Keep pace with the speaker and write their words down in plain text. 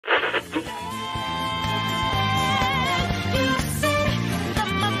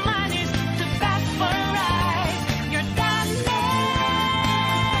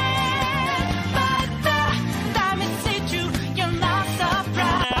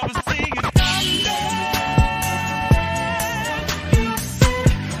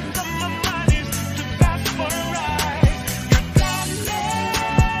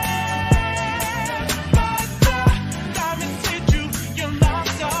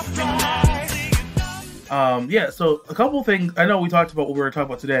Yeah, so a couple things. I know we talked about what we were talking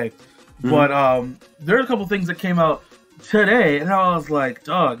about today, but there's a couple things that came out today, and I was like,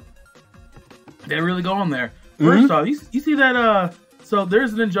 dog, they really go on there. First off, you see that, so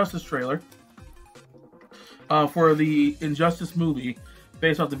there's an Injustice trailer for the Injustice movie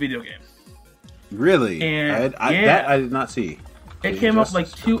based off the video game. Really? And that I did not see. It came out like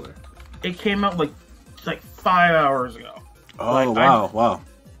it came out like 5 hours ago. Oh, like, wow.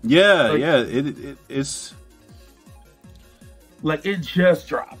 Yeah, like, yeah, it's... Like, it just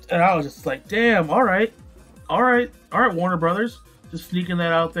dropped. And I was just like, damn, all right, Warner Brothers. Just sneaking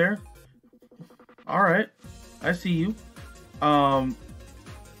that out there. All right, I see you. And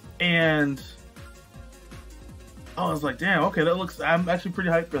I was like, damn, okay, that looks... I'm actually pretty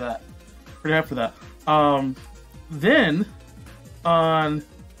hyped for that. Then, on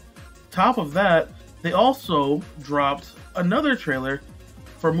top of that, they also dropped another trailer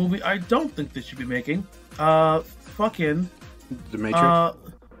for a movie I don't think they should be making. Fucking... The Matrix?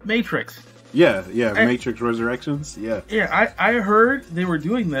 Matrix. Yeah, Matrix Resurrections, yeah. Yeah, I heard they were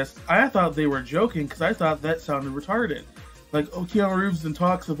doing this. I thought they were joking, because I thought that sounded retarded. Like, Keanu Reeves then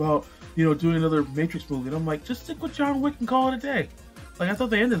talks about, doing another Matrix movie. And I'm like, just stick with John Wick and call it a day. Like, I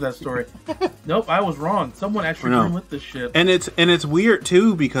thought they ended that story. Nope, I was wrong. Someone actually greenlit this shit. And it's weird,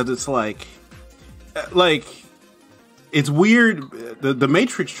 too, because it's like... It's weird. The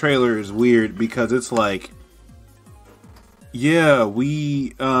Matrix trailer is weird because it's like... Yeah,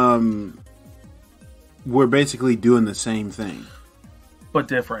 we're basically doing the same thing. But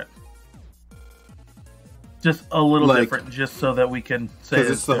different. Just a little different, just so that we can say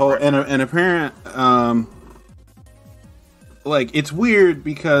it's the different. Whole... And apparent... it's weird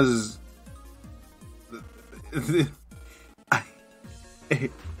because... It's...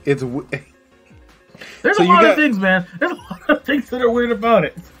 There's a lot of things, man. There's a lot of things that are weird about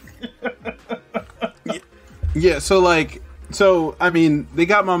it. Yeah, so I mean, they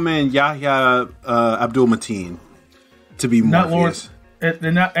got my man Yahya Abdul-Mateen to be Morpheus.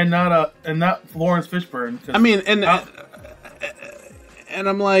 And not Lawrence Fishburne. I mean, and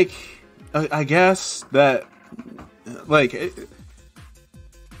I'm like, I guess that, like,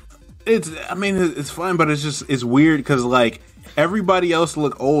 it's fine, but it's weird because like everybody else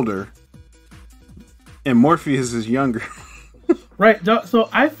look older, and Morpheus is younger. Right. So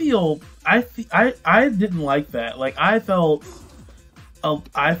I didn't like that. Like, I felt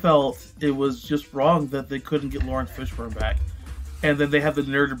it was just wrong that they couldn't get Lawrence Fishburne back, and then they have the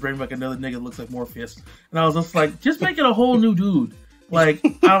nerve to bring back another nigga that looks like Morpheus. And I was just like, just make it a whole new dude. Like, I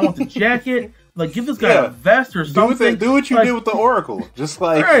don't want the jacket. Like, give this guy a vest or something. Do what you did with the Oracle. Just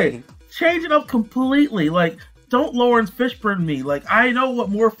like, right. Change it up completely. Like, don't Lawrence Fishburne me. Like, I know what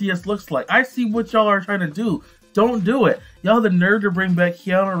Morpheus looks like. I see what y'all are trying to do. Don't do it. Y'all have the nerve to bring back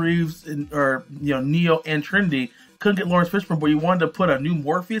Keanu Reeves or Neo and Trinity. Couldn't get Lawrence Fishburne, but you wanted to put a new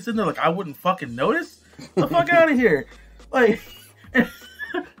Morpheus in there. Like, I wouldn't fucking notice. The fuck out of here. Like,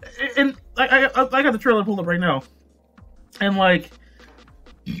 and I got the trailer pulled up right now, and like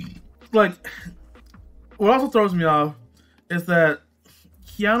what also throws me off is that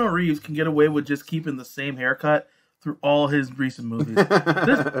Keanu Reeves can get away with just keeping the same haircut through all his recent movies.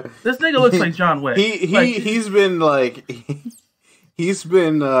 This nigga looks like John Wick. He's been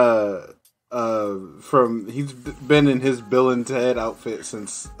in his Bill and Ted outfit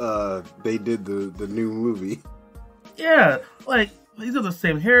since they did the new movie. Yeah, like, these are the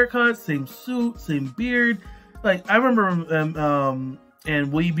same haircut, same suit, same beard. Like, I remember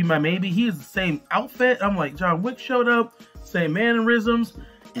and Will You Be My Maybe? He is the same outfit. I'm like, John Wick showed up, same mannerisms.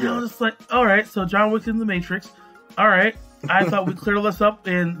 And I was just like, all right, so John Wick's in the Matrix. All right, I thought we'd clear this up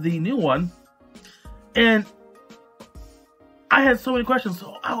in the new one. And I had so many questions.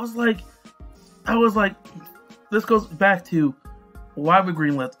 So I was like, this goes back to why we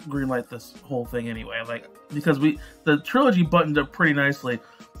greenlight this whole thing anyway. Like, because the trilogy buttoned up pretty nicely.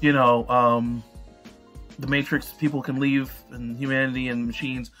 The Matrix, people can leave, and humanity and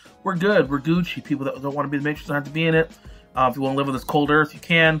machines, we're good. We're Gucci. People that don't want to be the Matrix don't have to be in it. If you want to live on this cold earth, you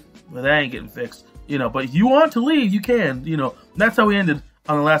can. But that ain't getting fixed. But if you want to leave, you can. That's how we ended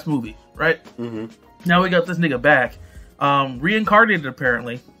on the last movie, right? Mm-hmm. Now we got this nigga back, reincarnated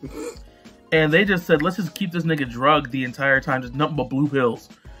apparently, and they just said, let's just keep this nigga drugged the entire time, just nothing but blue pills.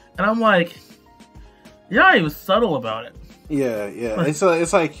 And I'm like, yeah, he was subtle about it. Yeah.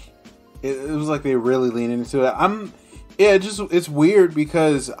 It's like it was like they really leaned into it. It's weird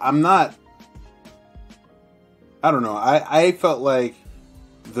because I'm not. I don't know. I felt like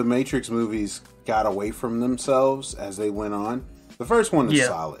the Matrix movies got away from themselves as they went on. The first one was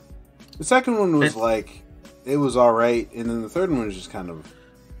solid. The second one was it was all right, and then the third one was just kind of,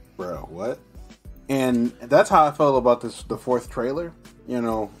 bro, what? And that's how I felt about the fourth trailer. You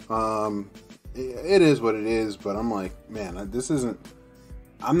know, it is what it is, but I'm like, man, this isn't.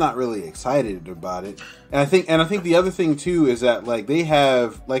 I'm not really excited about it. And I think the other thing too is that like they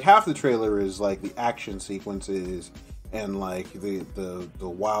have like half the trailer is like the action sequences and like the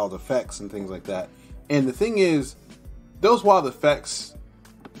wild effects and things like that. And the thing is, those wild effects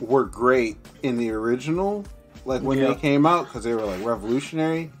were great in the original, like when they came out, because they were like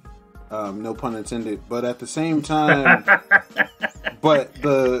revolutionary. No pun intended. But at the same time, but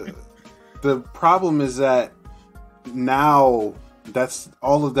the problem is that now that's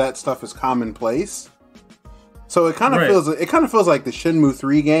all of that stuff is commonplace. So it kind of feels like the Shenmue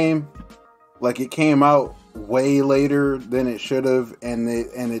 3 game, like it came out way later than it should have, and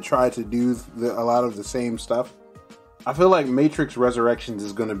it tried to do a lot of the same stuff. I feel like Matrix Resurrections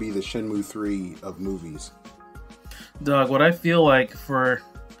is going to be the Shenmue 3 of movies. Doug, what I feel like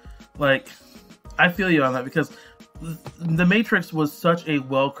I feel you on that, because The Matrix was such a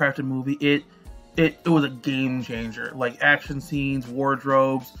well-crafted movie. It was a game changer. Like action scenes,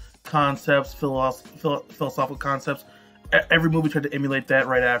 wardrobes, concepts, philosophical concepts. Every movie tried to emulate that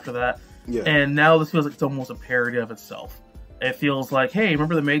right after that. Yeah. And now this feels like it's almost a parody of itself. It feels like, hey,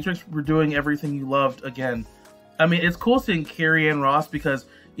 remember The Matrix? We're doing everything you loved again. I mean, it's cool seeing Carrie-Anne Ross because,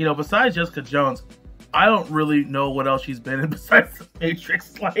 you know, besides Jessica Jones, I don't really know what else she's been in besides The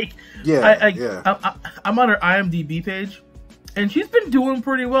Matrix. Like, I'm on her IMDb page, and she's been doing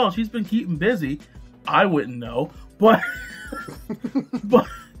pretty well. She's been keeping busy. I wouldn't know, but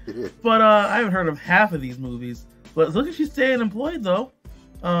I haven't heard of half of these movies. But it looks like she's staying employed though.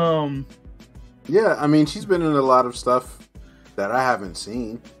 Yeah, I mean, she's been in a lot of stuff that I haven't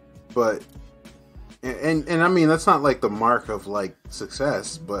seen, but and I mean that's not like the mark of like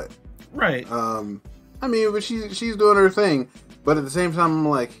success, but right. I mean, but she's doing her thing, but at the same time, I'm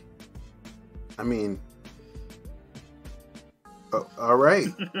like, I mean, all right,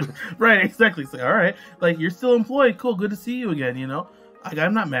 right, exactly. So, all right, like you're still employed, cool, good to see you again. You know, like,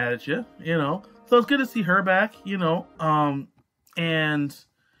 I'm not mad at you. You know, so it's good to see her back. You know, and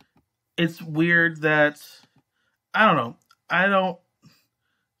it's weird that I don't know.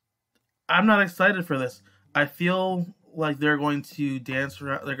 I'm not excited for this. I feel like they're going to dance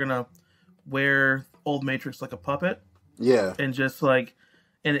around. They're gonna wear old Matrix like a puppet. Yeah. And just like,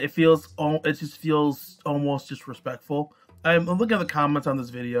 and it just feels almost disrespectful. I'm looking at the comments on this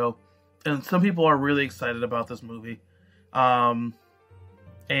video, and some people are really excited about this movie. And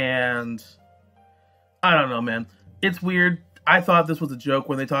I don't know, man. It's weird. I thought this was a joke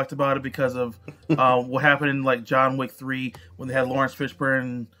when they talked about it because of what happened in like John Wick 3 when they had Lawrence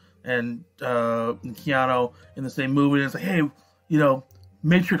Fishburne and Keanu in the same movie. And it's like, hey, you know,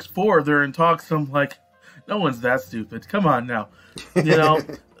 Matrix 4, they're in talks. I'm like, no one's that stupid. Come on now, you know.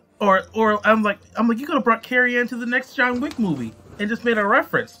 or I'm like, you could have brought Carrie-Anne to the next John Wick movie and just made a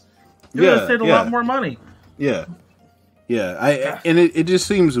reference. You would have saved a lot more money. Yeah, and it just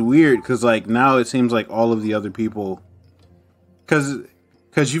seems weird because like now it seems like all of the other people,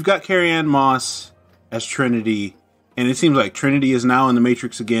 because you've got Carrie-Anne Moss as Trinity, and it seems like Trinity is now in the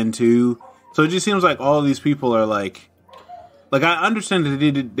Matrix again too. So it just seems like all of these people are like I understand that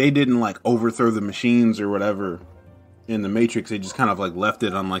they didn't like overthrow the machines or whatever in the Matrix. They just kind of like left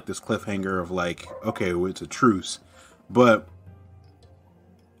it on like this cliffhanger of like, okay, well, it's a truce. But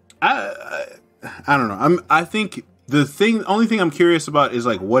I don't know. I think the only thing I'm curious about is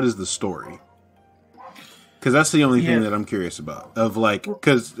like, what is the story? Because that's the only thing that I'm curious about. Of like,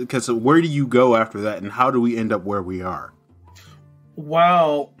 because where do you go after that, and how do we end up where we are?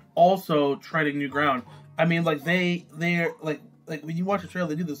 While also treading new ground. I mean, like they're like when you watch the trailer,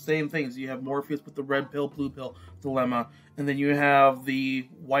 they do the same things. You have Morpheus with the red pill, blue pill dilemma, and then you have the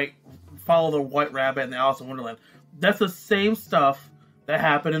follow the white rabbit and the Alice in Wonderland. That's the same stuff that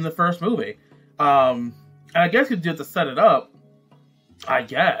happened in the first movie. And I guess you did to set it up. I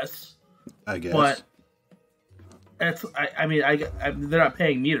guess. But it's. I mean, they're not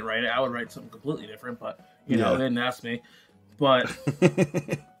paying me to write it. I would write something completely different, but you know, they didn't ask me. But.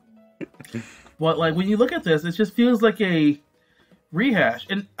 But like when you look at this, it just feels like a rehash.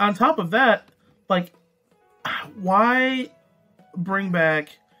 And on top of that, like, why bring back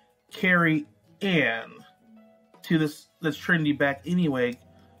Carrie-Anne to this Trinity back anyway?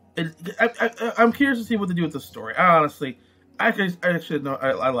 I'm curious to see what they do with this story. I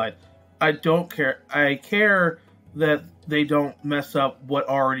lied. I don't care. I care that they don't mess up what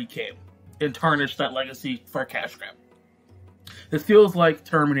already came and tarnish that legacy for a cash grab. This feels like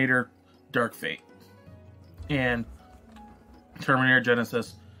Terminator Dark Fate and Terminator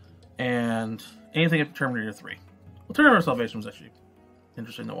Genesis and anything up to Terminator 3. Well, Terminator Salvation was actually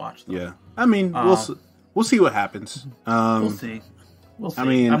interesting to watch. Though. Yeah, I mean, we'll see what happens. We'll see. I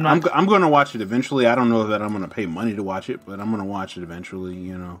mean, I'm going to watch it eventually. I don't know that I'm going to pay money to watch it, but I'm going to watch it eventually.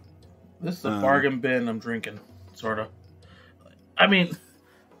 You know, this is a bargain bin I'm drinking, sort of. I mean,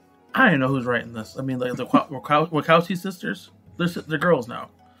 I don't know who's writing this. I mean, like the Wachowski sisters, they're girls now,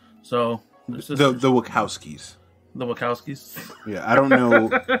 so the Wachowskis. The Wachowskis. Yeah, I don't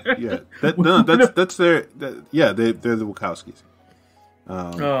know. Yeah, that's their. Yeah, they're the Wachowskis.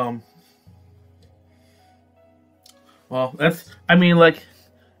 Well, that's. I mean, like,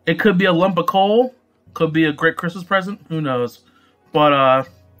 it could be a lump of coal, could be a great Christmas present. Who knows? But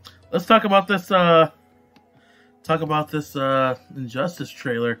let's talk about this. Injustice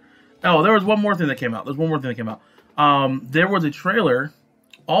trailer. Oh, there was one more thing that came out. There was a trailer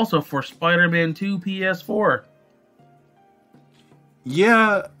also for Spider-Man 2 PS4.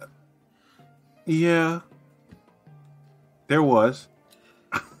 Yeah, there was.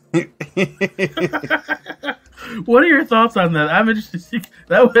 What are your thoughts on that? I'm interested to see.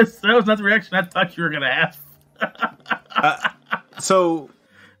 That was not the reaction I thought you were going to have. So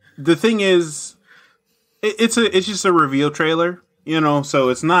the thing is, it's just a reveal trailer, you know. So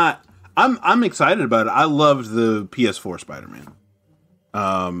it's not. I'm excited about it. I loved the PS4 Spider-Man,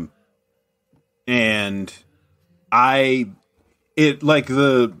 and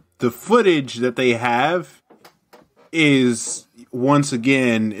the footage that they have is, once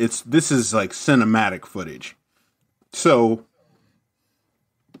again, this is like cinematic footage. So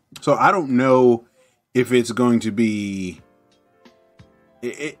I don't know if it's going to be.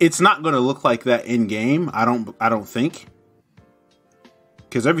 It's not going to look like that in game. I don't think,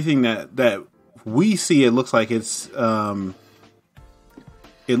 because everything that we see, it looks like it's all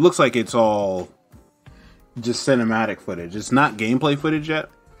just cinematic footage. It's not gameplay footage yet,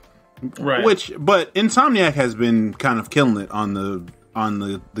 right? But Insomniac has been kind of killing it on the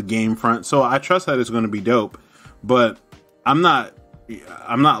game front, so I trust that it's going to be dope. But I'm not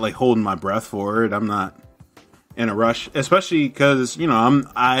like holding my breath for it. I'm not in a rush, especially because, you know,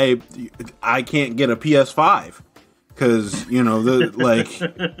 I can't get a PS5 because, you know, the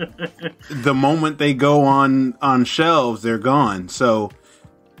moment they go on shelves, they're gone. So,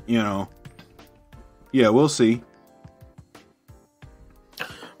 you know, yeah, we'll see.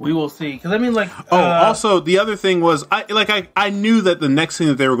 We will see. Because I mean, like, also the other thing was, I knew that the next thing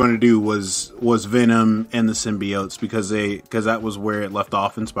that they were going to do was Venom and the symbiotes because that was where it left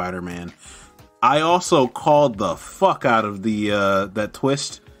off in Spider-Man. I also called the fuck out of the that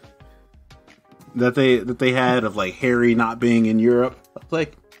twist that they had of like Harry not being in Europe.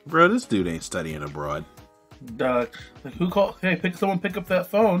 Like, bro, this dude ain't studying abroad. Like, who called? Hey, someone pick up that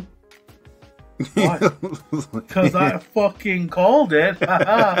phone. Why? Because I fucking called it.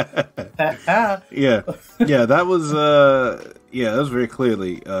 Yeah, that was very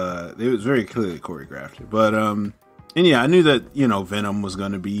clearly it was very clearly choreographed. But and yeah, I knew that, you know, Venom was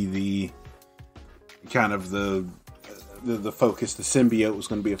going to be the kind of the focus. The symbiote was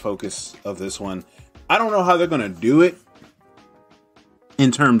going to be a focus of this one. I don't know how they're going to do it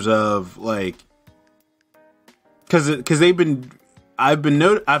in terms of like, because I've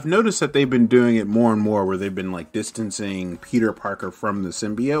noticed that they've been doing it more and more, where they've been like distancing Peter Parker from the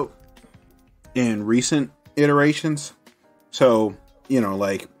symbiote in recent iterations. So, you know,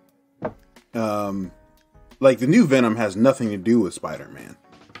 like the new Venom has nothing to do with Spider-Man.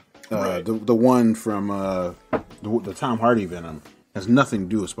 Right. The one from the Tom Hardy Venom has nothing to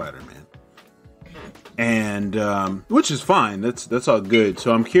do with Spider-Man, and which is fine. That's all good.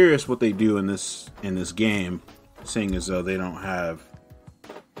 So I'm curious what they do in this game, seeing as though they don't have.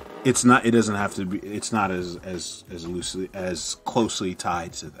 It doesn't have to be. It's not as loosely, as closely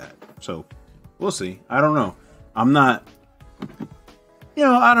tied to that. So we'll see. I don't know. I'm not. You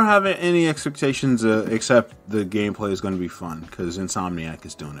know, I don't have any expectations except the gameplay is going to be fun because Insomniac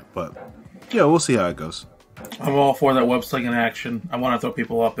is doing it. But yeah, we'll see how it goes. I'm all for that web slinging action. I want to throw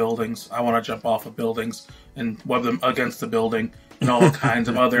people off buildings. I want to jump off of buildings and web them against the building and all kinds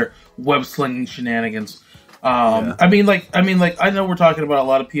of other web slinging shenanigans. Yeah. I mean, I know we're talking about a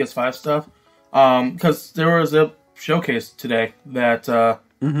lot of PS5 stuff because there was a showcase today that,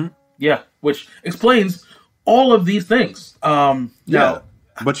 which explains all of these things. Now,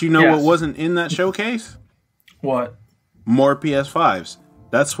 but you know what wasn't in that showcase? What? More PS5s.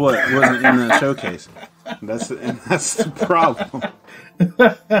 That's what wasn't in that showcase. That's the problem.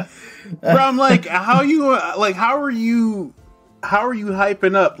 Bro, I'm like, how are you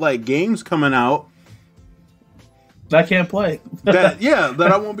hyping up like games coming out I can't play that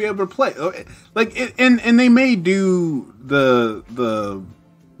I won't be able to play? Like, and they may do the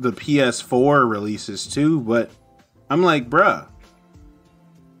PS4 releases too, but I'm like, bruh,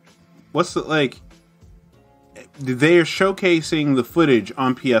 what's the like? They're showcasing the footage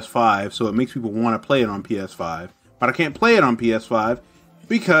on PS5, so it makes people want to play it on PS5. But I can't play it on PS5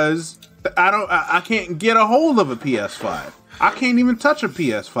 because I can't get a hold of a PS5. I can't even touch a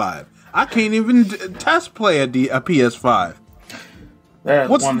PS5. I can't even test play a PS5.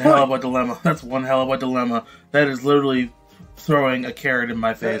 That is one hell of a dilemma. That's one hell of a dilemma. That is literally throwing a carrot in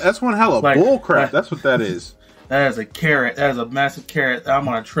my face. That's one hell of bull crap. That's what that is. That is a carrot. That is a massive carrot. I'm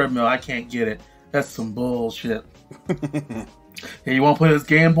on a treadmill. I can't get it. That's some bullshit. Hey, you want to play this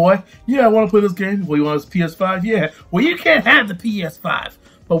game, boy? Yeah, I want to play this game. Well, you want this PS5? Yeah. Well, you can't have the PS5.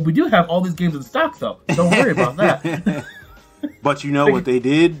 But we do have all these games in stock, though. Don't worry about that. But you know what they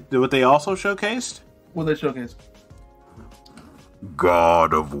did? What they also showcased? What they showcased?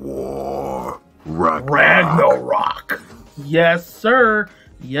 God of War. Ragnarok. Yes, sir.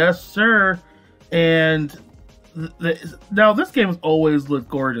 Yes, sir. And now this game has always looked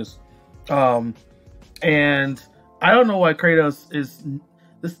gorgeous. And I don't know why Kratos is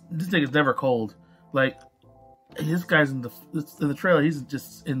this thing is never cold. Like this guy's in the trailer. He's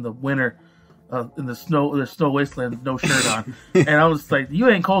just in the winter, in the snow wasteland, no shirt on. And I was like, you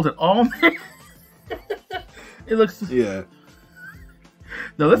ain't cold at all, man. It looks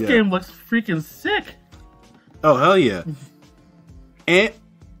No, this game looks freaking sick. Oh hell yeah! And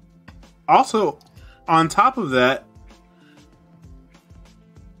also, on top of that,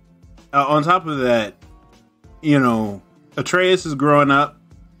 you know, Atreus is growing up.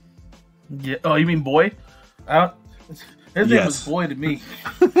 Yeah. Oh, you mean boy? His name was boy to me.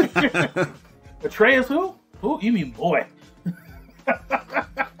 Atreus who? Who? You mean boy?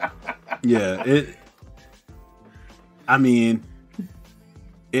 Yeah.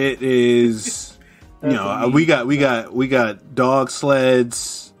 It is. You know, we got dog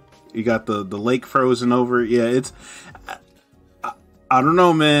sleds. You got the lake frozen over. Yeah, it's. I don't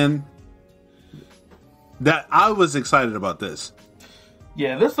know, man. That I was excited about this.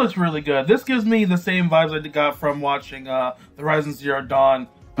 Yeah, this looks really good. This gives me the same vibes I got from watching the Horizon Zero Dawn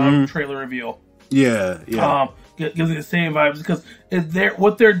trailer reveal. Yeah. Gives me the same vibes because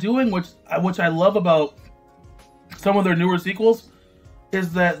what they're doing, which I love about some of their newer sequels,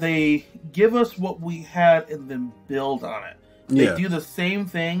 is that they give us what we had and then build on it. They do the same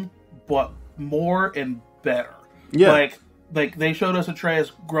thing, but more and better. Yeah. Like they showed us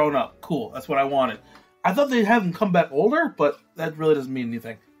Atreus grown up. Cool. That's what I wanted. I thought they'd have him come back older, but that really doesn't mean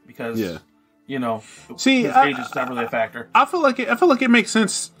anything because you know, his age is not really a factor. I feel like it makes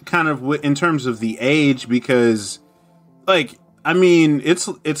sense kind of in terms of the age because, like, I mean,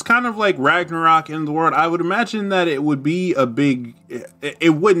 it's kind of like Ragnarok in the world. I would imagine that it would be a big.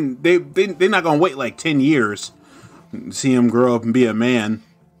 It wouldn't. They're not gonna wait like 10 years to see him grow up and be a man,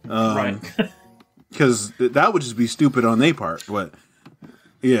 right? Because that would just be stupid on their part. But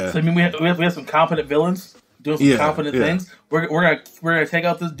yeah, so, I mean, we have some competent villains doing some competent things. We're gonna take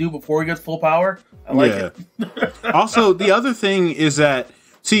out this dude before he gets full power. I like it. Also, the other thing is that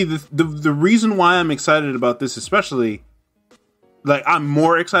the reason why I'm excited about this, especially. Like, I'm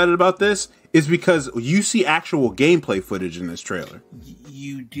more excited about this is because you see actual gameplay footage in this trailer.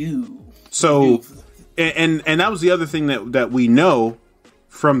 You do. So, and that was the other thing that we know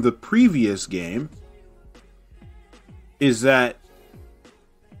from the previous game is that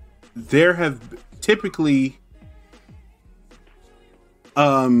there have typically,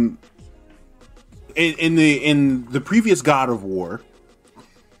 in the previous God of War,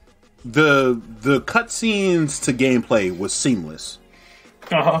 the cutscenes to gameplay was seamless.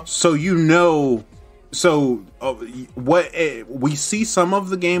 So we see some of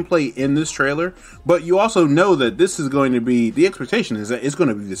the gameplay in this trailer, but you also know that this is going to be, the expectation is that it's going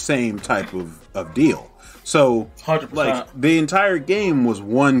to be the same type of deal. So 100%. Like the entire game was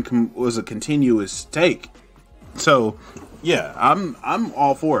a continuous take. So yeah, I'm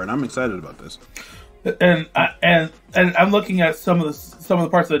all for it. I'm excited about this. And I'm looking at some of the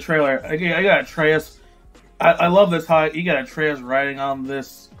parts of the trailer. Again, I got Atreus. I love this. How you got Atreus riding on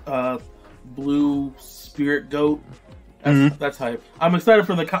this blue spirit goat. That's hype. I'm excited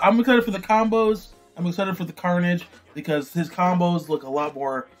for the combos. I'm excited for the carnage because his combos look a lot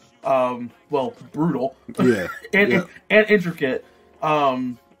more brutal. Yeah. and intricate.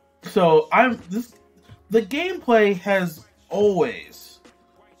 So the gameplay has always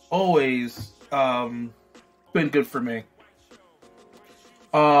been good for me.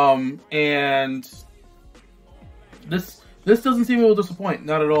 And this doesn't seem to disappoint,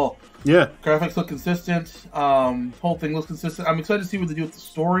 not at all. Yeah. Graphics look consistent. Whole thing looks consistent. I'm excited to see what they do with the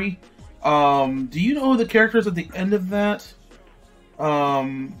story. Do you know who the character is at the end of that?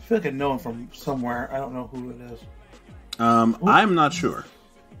 I feel like I know him from somewhere. I don't know who it is. I'm not sure.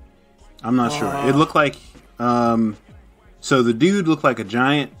 I'm not sure. It looked like so the dude looked like a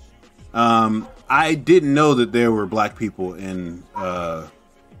giant. I didn't know that there were black people in the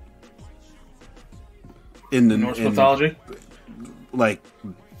Norse mythology, like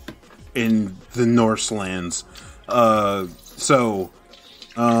in the Norse lands.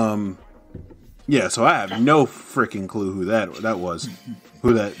 Yeah, so I have no freaking clue who that was,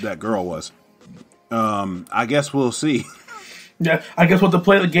 who that girl was. I guess we'll see. Yeah, I guess we'll have to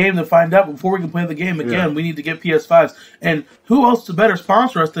play the game to find out. Before we can play the game again, we need to get PS5s. And who else to better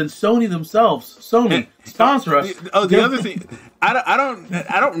sponsor us than Sony themselves? Sony, sponsor us. Oh, the other thing,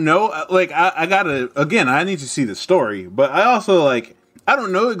 I don't know. Like, I gotta, again, I need to see the story, but I also, like, I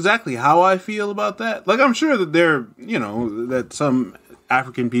don't know exactly how I feel about that. Like, I'm sure that that some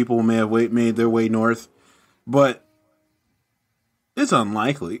African people may have made their way north, but it's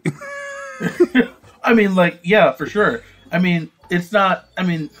unlikely. I mean, like, yeah, for sure. I mean, it's not. I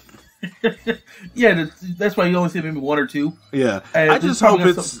mean, yeah, that's why you only see maybe one or two. Yeah, I just hope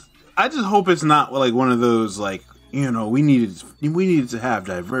it's not like one of those, like, we needed to have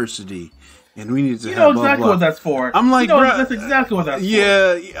diversity and we needed to have exactly blah, blah. What that's for. I'm like, that's exactly what that's for.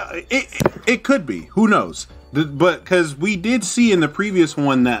 Yeah, it could be. Who knows? But because we did see in the previous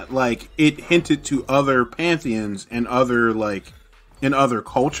one that, like, it hinted to other pantheons and other, like, in other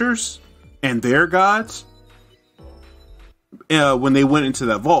cultures and their gods. When they went into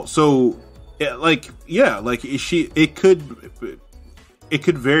that vault, so it could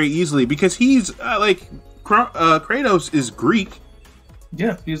very easily, because he's Kratos is Greek.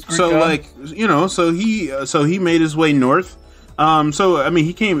 Yeah, he's Greek. So so he made his way north. So I mean,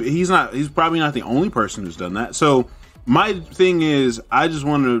 he's probably not the only person who's done that. So my thing is, I just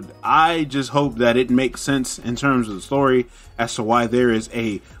hope that it makes sense in terms of the story as to why there is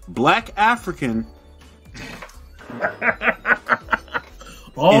a black African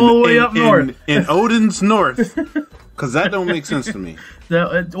all the way up north in Odin's north, because that don't make sense to me.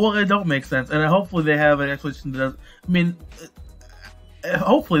 It don't make sense, and hopefully they have an explanation that does. I mean,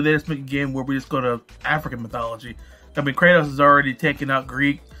 hopefully they just make a game where we just go to African mythology. I mean, Kratos has already taken out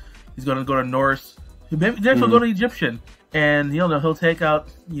Greek. He's going to go to Norse. Maybe next he'll go to Egyptian, and he'll take out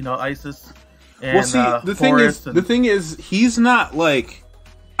ISIS. And, well, see, the thing is, he's not like.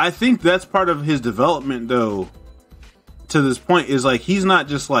 I think that's part of his development, though. To this point, is like he's not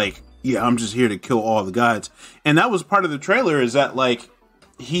just like, yeah, I'm just here to kill all the gods. And that was part of the trailer, is that, like,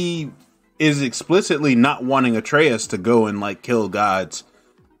 he is explicitly not wanting Atreus to go and, like, kill gods.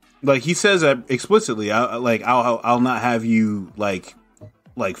 Like, he says that explicitly. I'll not have you like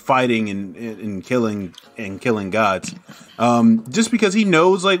fighting and killing gods. Just because he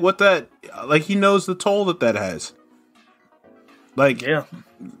knows, like, what that, like, he knows the toll that has. Like,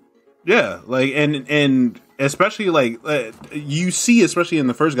 yeah, like, and especially, like, you see, especially in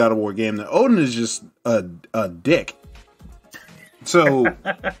the first God of War game, that Odin is just a dick. So,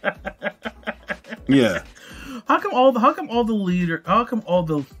 yeah. How come all the god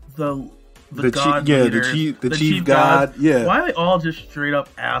leaders, the chief god, yeah. Why are they all just straight up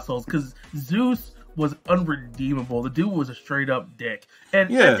assholes? Because Zeus was unredeemable. The dude was a straight up dick, and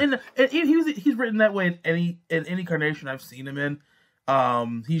he's written that way in any incarnation I've seen him in.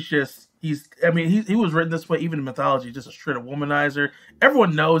 He was written this way even in mythology, just a straight up womanizer.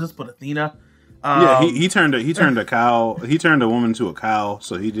 Everyone knows this, but Athena. He turned a cow. He turned a woman to a cow,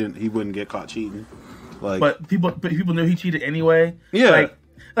 so he wouldn't get caught cheating. Like, but people knew he cheated anyway. Yeah,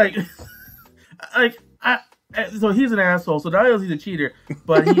 so he's an asshole. So not only is he a cheater,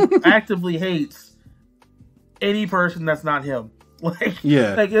 but he actively hates any person that's not him. Like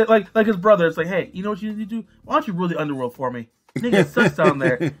his brother. It's like, hey, you know what you need to do? Why don't you rule the underworld for me? Nigga, sucks down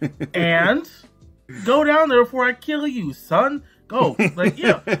there, and go down there before I kill you, son. Go, like,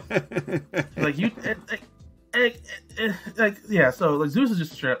 yeah, like you, So like Zeus is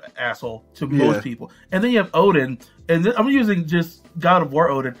just a straight up asshole to most people, and then you have Odin, and I'm using just God of War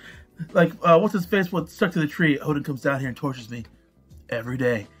Odin. Like, what's his face? What stuck to the tree? Odin comes down here and tortures me every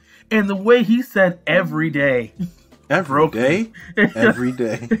day, and the way he said every day, every day.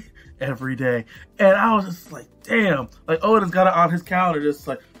 Every day. And I was just like, damn. Like, Odin's got it on his calendar, just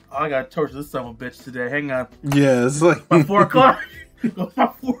like, oh, I gotta torture this son of a bitch today. Hang on. Yeah, it's like by 4 o'clock.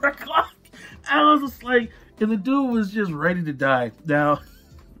 By 4 o'clock. I was just like, and the dude was just ready to die. Now,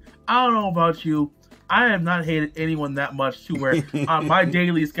 I don't know about you. I have not hated anyone that much to where on my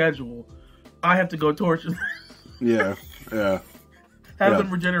daily schedule, I have to go torture them. Yeah. Have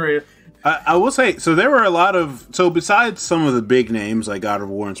them regenerated. I will say, so there were a lot of, so besides some of the big names like God of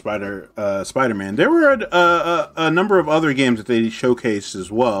War and Spider-Man, there were a number of other games that they showcased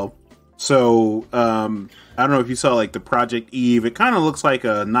as well. So I don't know if you saw like the Project Eve. It kind of looks like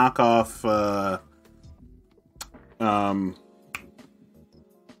a knockoff.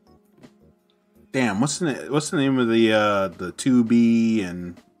 Damn, what's the name of the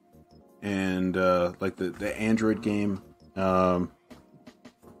 2B and like the Android game that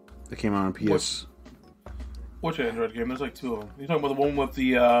came out on PS. Which Android game? There's like two of them. You talking about the one with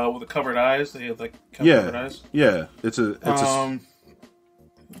the covered eyes? They have like covered eyes. Yeah. It's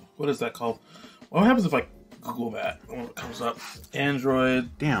what is that called? What happens if I Google that when it comes up? Android.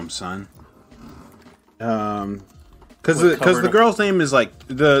 Damn, son. Because the girl's name is like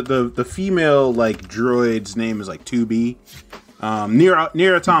the female like droid's name is like 2B.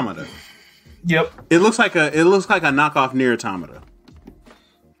 Near Automata. Yep. It looks like a knockoff Near Automata.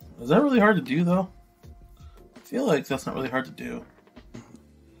 Is that really hard to do though? I feel like that's not really hard to do.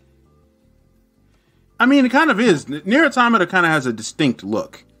 I mean, it kind of is. Near Automata kind of has a distinct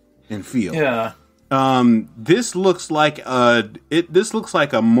look and feel. Yeah. This looks like a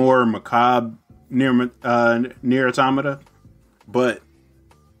more macabre Near Automata, but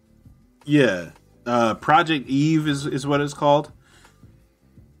yeah, Project Eve is what it's called.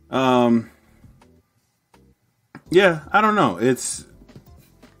 Yeah, I don't know.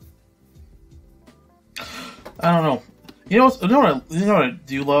 I don't know. You know what I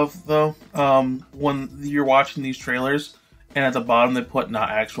do love though? When you're watching these trailers and at the bottom they put not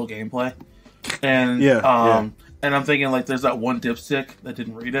actual gameplay. And and I'm thinking like there's that one dipstick that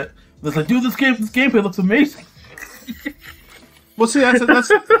didn't read it. That's like, dude, this gameplay looks amazing. Well, see, that's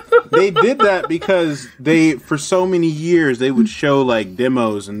they did that because for so many years they would show like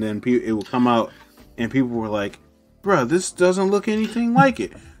demos and then it would come out and people were like, "Bruh, this doesn't look anything like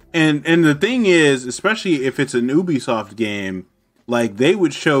it." And the thing is, especially if it's an Ubisoft game, like they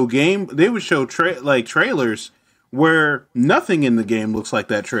would show trailers where nothing in the game looks like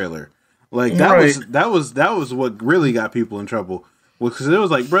that trailer. Like that was what really got people in trouble. Because it was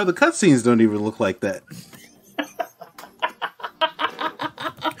like, bro, the cutscenes don't even look like that.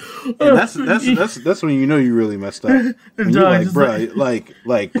 And that's when you know you really messed up. And you're like, bro,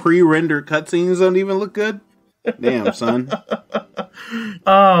 like pre-rendered cutscenes don't even look good. Damn, son.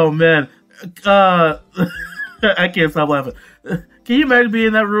 Oh man, I can't stop laughing. Can you imagine being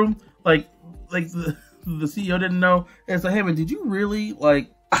in that room, like the CEO didn't know? And it's like, hey man, did you really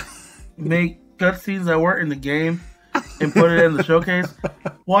like make cutscenes that weren't in the game and put it in the showcase?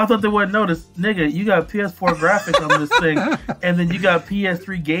 Well, I thought they wouldn't notice. Nigga, you got PS4 graphics on this thing, and then you got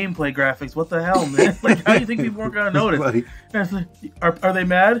PS3 gameplay graphics. What the hell, man? Like, how do you think people weren't gonna notice? Like, are they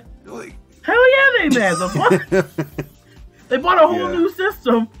mad? Like, hell yeah, they mad. They bought a whole new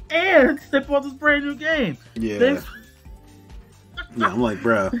system, and they bought this brand new game. Yeah. Yeah, I'm like,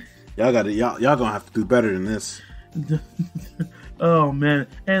 bro, y'all gonna have to do better than this. Oh man,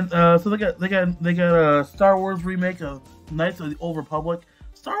 and so they got a Star Wars remake of Knights of the Old Republic.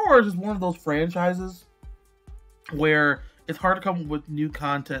 Star Wars is one of those franchises where it's hard to come up with new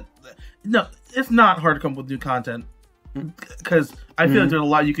content. No, it's not hard to come up with new content because I feel like there's a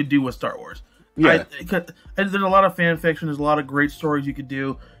lot you could do with Star Wars. Yeah, there's a lot of fan fiction. There's a lot of great stories you could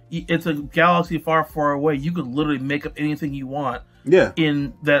do. It's a galaxy far, far away. You could literally make up anything you want. Yeah.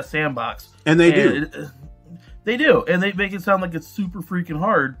 In that sandbox, and they do. They do, and they make it sound like it's super freaking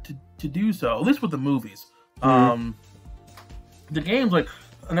hard to do so. At least with the movies. The games like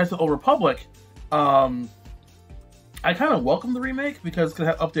Knights of the Old Republic, I kind of welcome the remake because it's gonna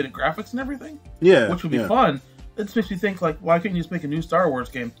have updated graphics and everything. Yeah, which would be fun. It just makes you think like, why couldn't you just make a new Star Wars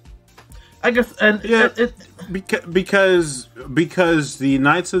game? I guess, and because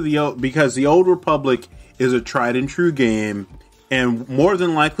the Old Republic is a tried and true game. And more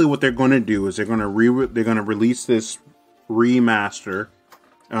than likely, what they're going to do is they're going to release this remaster,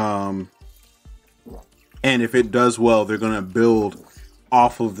 and if it does well, they're going to build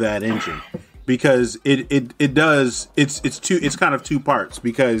off of that engine because it's kind of two parts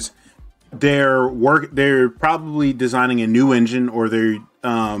because they're probably designing a new engine or they're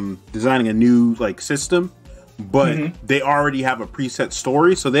designing a new like system, but they already have a preset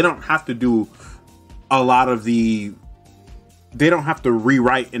story, so they don't have to do a lot of they don't have to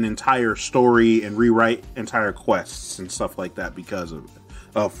rewrite an entire story and rewrite entire quests and stuff like that because of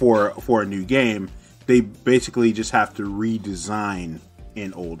for a new game. They basically just have to redesign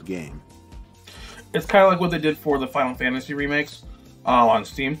an old game. It's kind of like what they did for the Final Fantasy remakes on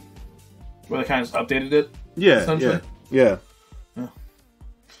Steam, where they kind of just updated it. Yeah.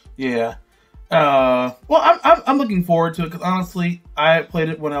 Well, I'm looking forward to it because honestly, I played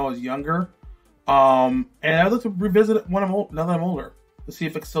it when I was younger. And I'd like to revisit it when now that I'm older to see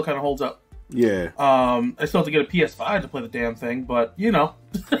if it still kind of holds up. Yeah. I still have to get a PS5 to play the damn thing, but you know,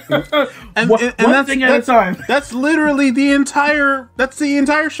 and one thing at a time. That's literally the entire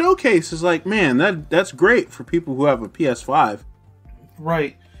showcase. Is like, man, that's great for people who have a PS5.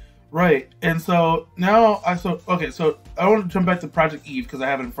 Right. And so now so I want to jump back to Project Eve because I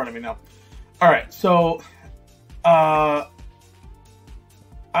have it in front of me now. All right, so I'm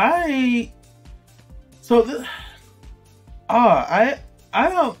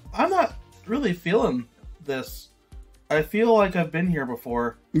not really feeling this. I feel like I've been here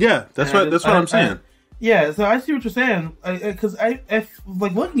before. Yeah, that's what I'm saying. Yeah, so I see what you're saying. Because I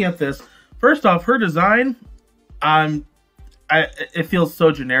like looking at this. First off, her design, it feels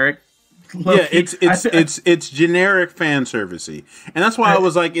so generic. Yeah, it's generic fan servicey, and that's why I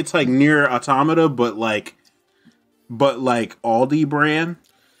was like, it's like Nier Automata, but like Aldi brand.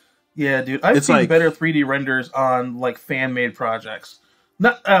 Yeah, dude, I've seen better 3D renders on like fan made projects.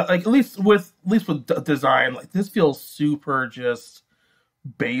 Not like at least with design. Like this feels super just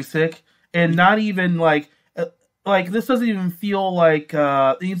basic, and not even like this doesn't even feel like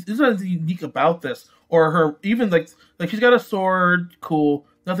there's nothing unique about this or her. Even like she's got a sword, cool.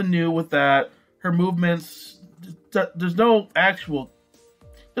 Nothing new with that. Her movements, there's nothing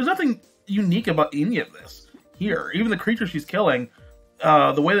unique about any of this here. Even the creature she's killing,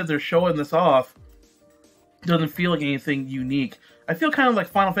 the way that they're showing this off doesn't feel like anything unique. I feel kind of like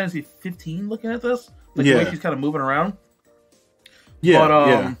Final Fantasy 15 looking at this. Like the way she's kind of moving around. Yeah, but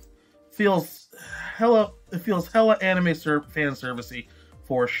it feels hella anime fan servicey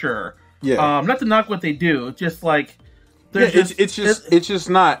for sure. Yeah. Not to knock what they do, just like it's just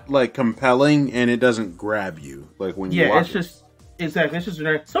not like compelling, and it doesn't grab you like when you watch it. Exactly. It's just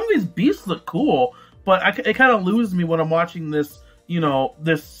generic. Some of these beasts look cool, but it kind of loses me when I'm watching this.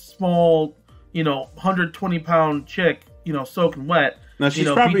 This small, 120-pound chick, soaking wet. Now she's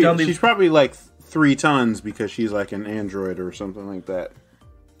probably like 3 tons because she's like an android or something like that.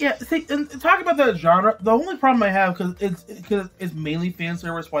 Yeah, see, and talking about that genre, the only problem I have because it's mainly fan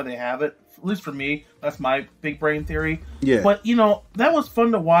service why they have it. At least for me, that's my big brain theory. Yeah. But that was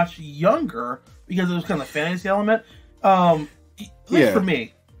fun to watch younger because it was kind of the fantasy element. At least for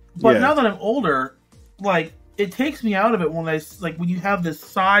me. But now that I'm older, like it takes me out of it when when you have this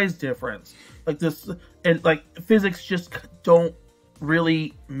size difference, like this, and like physics just don't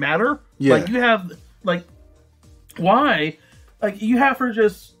really matter. Yeah. Like you have why? Like you have her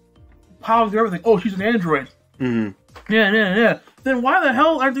just powering through everything. Oh, she's an android. Mm-hmm. Yeah. Then why the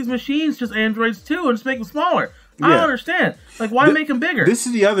hell aren't these machines just androids too and just make them smaller? Yeah. I don't understand. Like, why make them bigger? This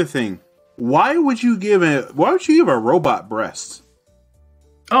is the other thing. Why would you give a robot breasts?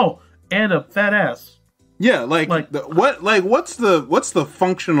 Oh, and a fat ass. Yeah, what's the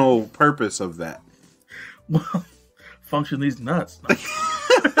functional purpose of that? Well, function these nuts.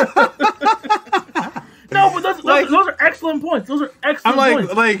 No, but those are excellent points. Those are excellent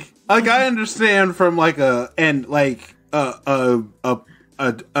points. Like I understand from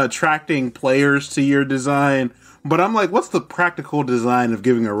attracting players to your design, but I'm like, what's the practical design of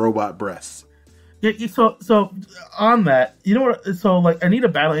giving a robot breasts? Yeah, so on that, you know what? So I need a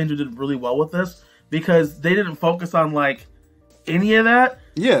Battle Angel did really well with this because they didn't focus on any of that.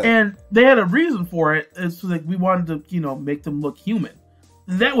 Yeah, and they had a reason for it. It's like we wanted to make them look human.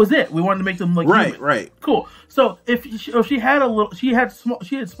 That was it. We wanted to make them look human. Right. Cool. So if she had she had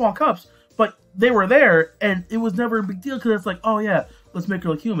small cups, but they were there, and it was never a big deal because it's like, oh yeah, let's make her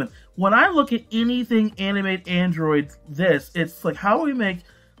look human. When I look at anything animated androids, it's like how we make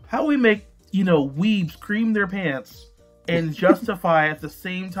weebs cream their pants and justify at the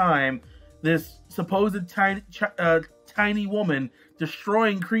same time this supposed tiny woman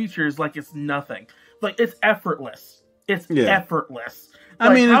destroying creatures like it's nothing. Like it's effortless. It's effortless.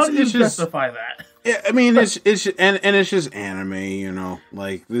 How do you justify that? Yeah, I mean it's just anime,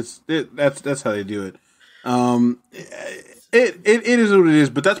 like that's how they do it. It is what it is,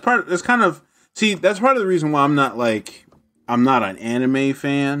 but that's part of the reason why I'm not an anime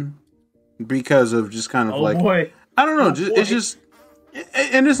fan, because of just kind of boy. I don't know,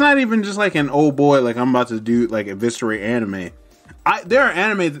 it's not even just like an old boy, like I'm about to do eviscerate anime.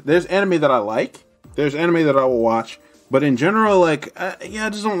 There's anime that I like. There's anime that I will watch. But in general, I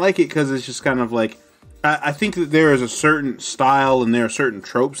just don't like it because it's just kind of I think that there is a certain style and there are certain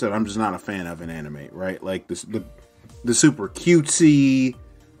tropes that I'm just not a fan of in anime, right? Like the super cutesy,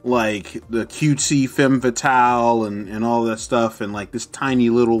 the cutesy femme fatale and all that stuff, and this tiny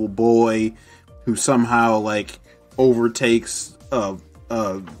little boy who somehow overtakes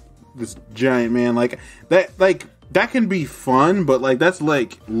this giant man, that can be fun, but that's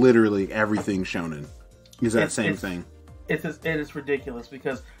literally everything shonen is that same thing. It is ridiculous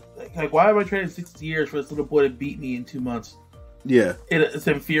because Like, why am I trading 60 years for this little boy to beat me in 2 months? Yeah. It's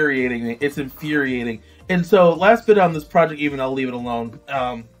infuriating me. It's infuriating. And so, last bit on this project, even I'll leave it alone.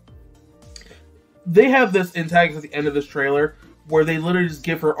 They have this antagonist at the end of this trailer where they literally just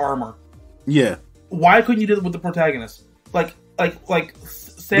give her armor. Yeah. Why couldn't you do it with the protagonist? Like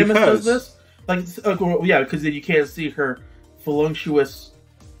Samus does this? Because then you can't see her voluptuous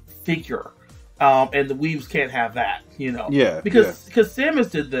figure. And the weaves can't have that, Yeah. Because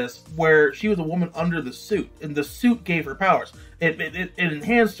Samus did this where she was a woman under the suit, and the suit gave her powers. It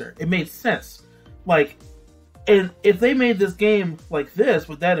enhanced her. It made sense. And if they made this game like this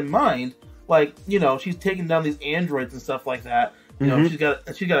with that in mind, she's taking down these androids and stuff like that. She's got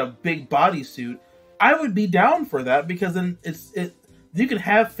a big bodysuit. I would be down for that because then you can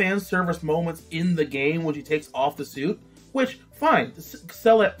have fan service moments in the game when she takes off the suit, which fine,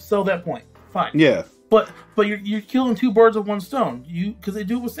 sell that point. Fine. Yeah. But you're killing two birds with one stone. Because they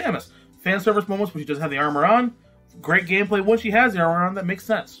do it with Samus. Fan service moments when she doesn't have the armor on. Great gameplay when she has the armor on. That makes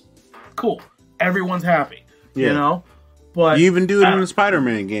sense. Cool. Everyone's happy. Yeah. But you even do it in the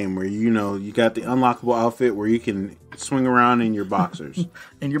Spider-Man game where you got the unlockable outfit where you can swing around in your boxers.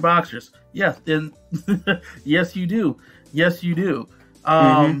 Yes. And yes, you do. Yes, you do.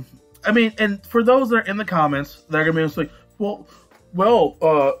 I mean, and for those that are in the comments, they're gonna be just like,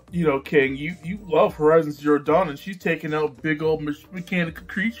 King, you love Horizon Zero Dawn, and she's taking out big old mechanical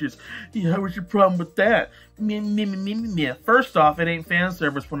creatures. What's your problem with that? First off, it ain't fan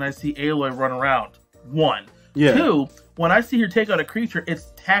service when I see Aloy run around. 1. Yeah. 2, when I see her take out a creature,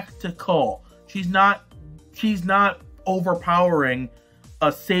 it's tactical. She's not overpowering a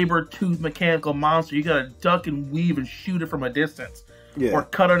saber-toothed mechanical monster. You gotta duck and weave and shoot it from a distance. Yeah. Or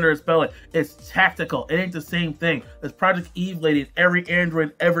cut under its belly. It's tactical. It ain't the same thing. This Project Eve lady, every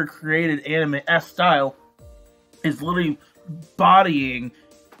android ever created anime S style, is literally bodying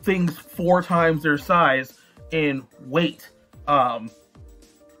things 4 times their size in weight.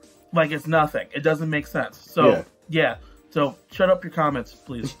 Like it's nothing. It doesn't make sense. So yeah. So shut up your comments,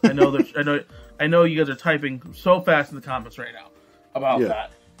 please. I know you guys are typing so fast in the comments right now about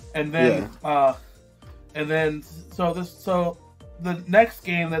that. And then the next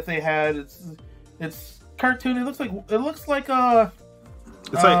game that they had, it's cartoon. It looks like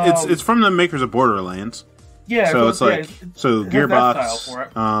it's from the makers of Borderlands. Yeah. So it's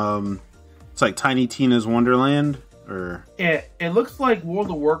Gearbox. It's like Tiny Tina's Wonderland, or it looks like World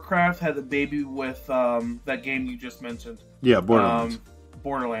of Warcraft had a baby with that game you just mentioned. Yeah, Borderlands.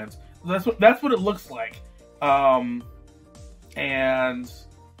 Borderlands. That's what it looks like. And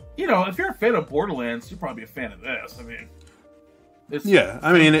if you're a fan of Borderlands, you're probably a fan of this. I mean. It's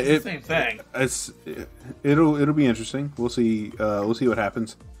the same thing. It'll be interesting. We'll see what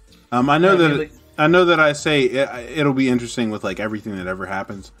happens. I know that I say it'll be interesting with like everything that ever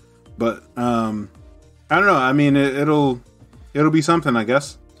happens, but I don't know. I mean, it'll be something, I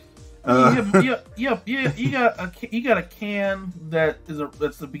guess. You got a can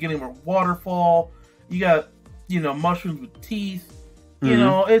that's the beginning of a waterfall. You got mushrooms with teeth.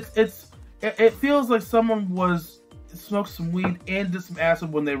 It feels like someone smoked some weed and did some acid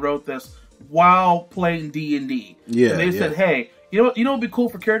when they wrote this while playing D&D. Yeah, and they said, "Hey, you know what would be cool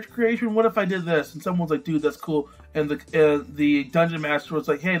for character creation? What if I did this?" And someone's like, "Dude, that's cool." And the dungeon master was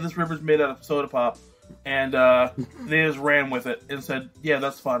like, "Hey, this river's made out of soda pop," and they just ran with it and said, "Yeah,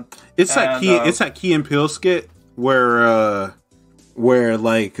 that's fun." It's that Key and Peele skit where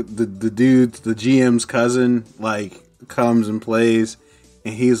like the dude, the GM's cousin, like comes and plays,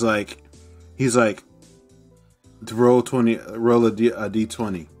 and he's like. To roll a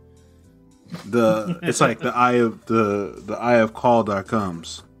d20. It's like the eye of Kaldar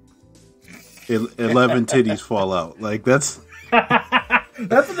comes. 11 titties fall out. Like that's what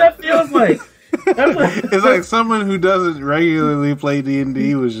that feels like. It's like someone who doesn't regularly play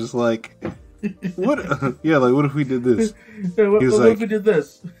D&D was just like, what? Yeah, like what if we did this? What if we did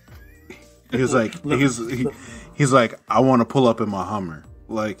this? He's like, I want to pull up in my Hummer.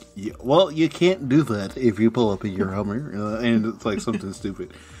 Like, well, you can't do that if you pull up in your Hummer, and it's like something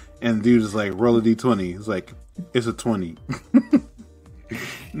stupid. And the dude is like, roll a d20. He's like, it's a 20.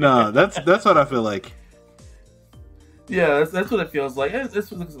 No, that's what I feel like. Yeah, that's what it feels like.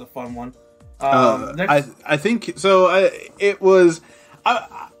 This was a fun one. I think so. It was.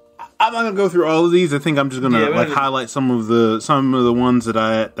 I'm not gonna go through all of these. I think I'm just gonna highlight some of the ones that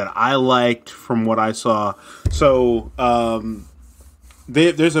I liked from what I saw. So.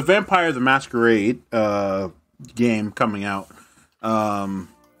 There's a Vampire the Masquerade game coming out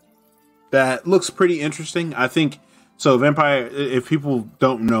that looks pretty interesting. I think so. Vampire, if people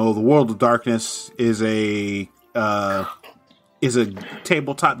don't know, the World of Darkness is a is a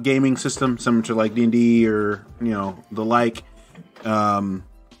tabletop gaming system similar to like D&D or the like.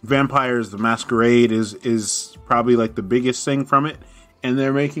 Vampires the Masquerade is probably like the biggest thing from it, and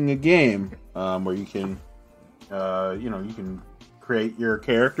they're making a game where you can you can create your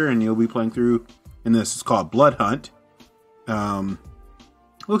character and you'll be playing through. And this is called Blood Hunt.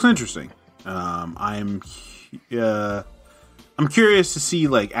 Looks interesting. I'm curious to see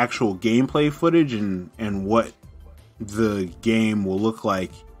like actual gameplay footage and what the game will look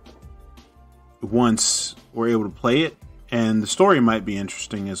like once we're able to play it, and the story might be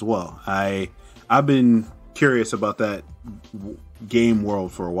interesting as well. I've been curious about that game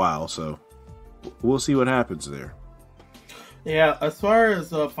world for a while, so we'll see what happens there. Yeah, as far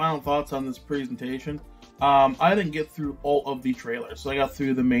as final thoughts on this presentation, I didn't get through all of the trailers, so I got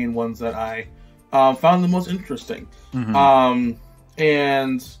through the main ones that I found the most interesting. Mm-hmm.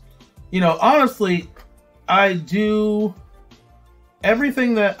 And honestly,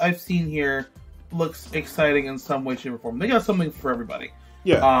 everything that I've seen here looks exciting in some way, shape, or form. They got something for everybody.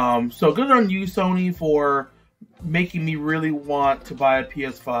 Yeah. So good on you, Sony, for making me really want to buy a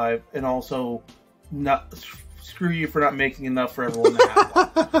PS5, and also not screw you for not making enough for everyone to have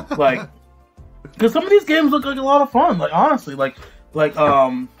one. Like, because some of these games look like a lot of fun. Like, honestly,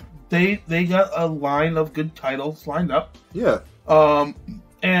 they got a line of good titles lined up. Yeah.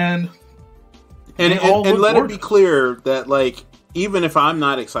 And let it be clear that, like, even if I'm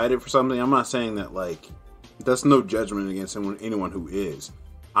not excited for something, I'm not saying that, like, that's no judgment against anyone who is.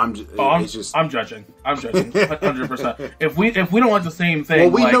 I'm judging. I'm judging 100%. If we don't like the same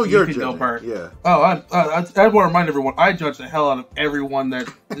thing, well, we know you're judging. Yeah. Oh, I want to remind everyone, I judge the hell out of everyone that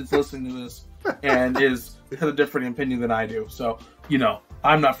is listening to this and has a different opinion than I do. So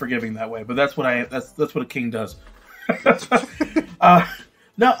I'm not forgiving that way. But that's what that's what a king does.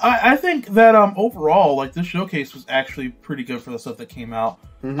 Now, I think that overall, like, this showcase was actually pretty good for the stuff that came out.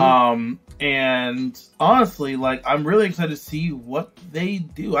 Mm-hmm. And honestly, like, I'm really excited to see what they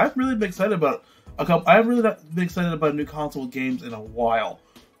do. I've really been excited about I've really been excited about new console games in a while.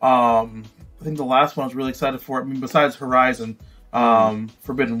 I think the last one I was really excited for. I mean, besides Horizon,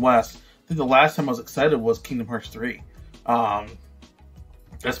 Forbidden West, I think the last time I was excited was Kingdom Hearts 3.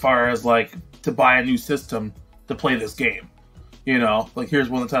 As far as, like, to buy a new system to play this game. Like, here's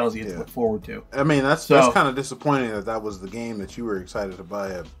one of the titles you have to look forward to. I mean, that's kind of disappointing that was the game that you were excited to buy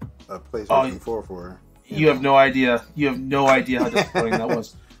a PlayStation 4 for. You have no idea. You have no idea how disappointing that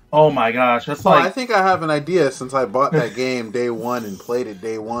was. Oh my gosh, that's like... I think I have an idea since I bought that game day one and played it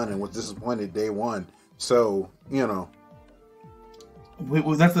day one and was disappointed day one. So, that's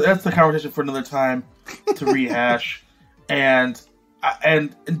the conversation for another time to rehash. and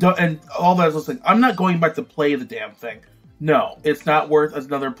all that is listening. I'm not going back to play the damn thing. No, it's not worth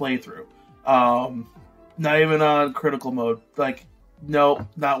another playthrough. Not even on critical mode. Like, no,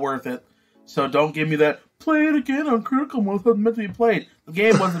 not worth it. So don't give me that, play it again on critical mode. It wasn't meant to be played. The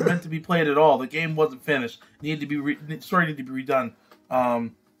game wasn't meant to be played at all. The game wasn't finished. It needed to be story needed to be redone.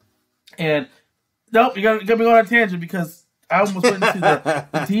 And nope, you got me going on a tangent because I almost went into the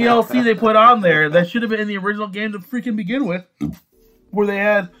DLC they put on there that should have been in the original game to freaking begin with, where they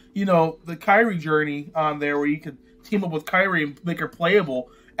had the Kyrie journey on there where you could team up with Kyrie and make her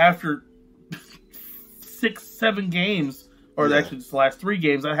playable after 6-7 games, or actually just the last 3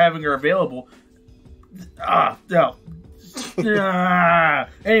 games, not having her available. No.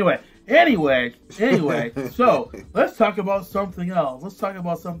 Anyway. So let's talk about something else. Let's talk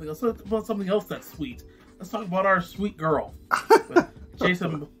about something else that's sweet. Let's talk about our sweet girl,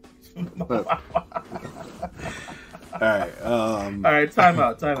 Jason. All right. Time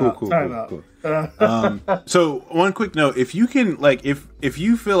out. So one quick note: if you can, like, if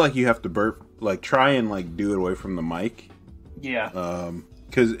you feel like you have to burp, like, try and, like, do it away from the mic. Yeah.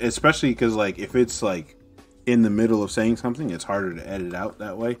 Especially because, like, if it's, like, in the middle of saying something, it's harder to edit out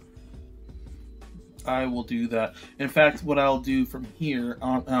that way. I will do that. In fact, what I'll do from here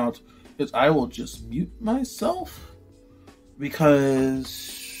on out is I will just mute myself,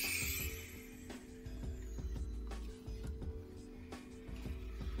 because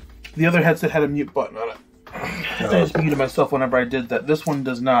the other headset had a mute button on it. I just muted myself whenever I did that. This one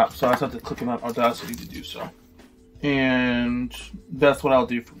does not, so I just have to click on Audacity to do so. And that's what I'll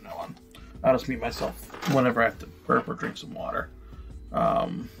do from now on. I'll just mute myself whenever I have to burp or drink some water.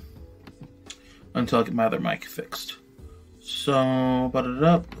 Until I get my other mic fixed. So, butt it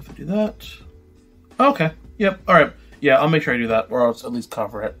up if I do that. Okay. Yep. All right. Yeah, I'll make sure I do that, or I'll at least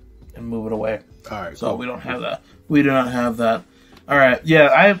cover it and move it away. All right. So cool. We don't have that. We do not have that. All right.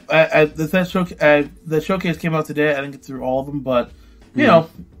 Yeah, the showcase came out today. I didn't get through all of them, but you know,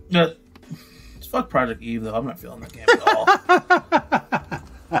 Fuck Project Eve though. I'm not feeling that game at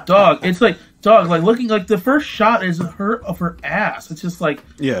all. Dog, it's like looking like the first shot is of her ass. It's just like,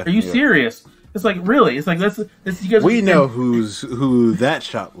 are you serious? It's like, really? It's like that's you guys. We know who that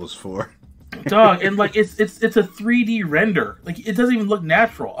shot was for. Dog, and like it's a 3D render. Like it doesn't even look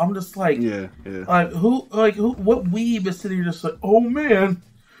natural. I'm just like, what weeb is sitting here just like, oh man.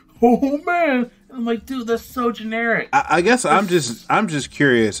 And I'm like, dude, that's so generic. I guess I'm just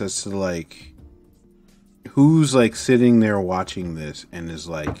curious as to like who's like sitting there watching this and is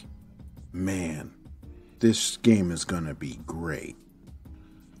like, man, this game is gonna be great.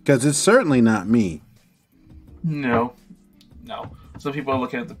 Because it's certainly not me. No. Some people are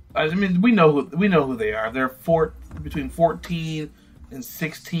looking at I mean, we know who they are. They're between 14 and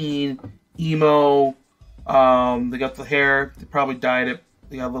 16, emo. They got the hair. They probably dyed it.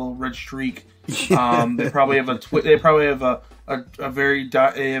 They got a little red streak. They probably have a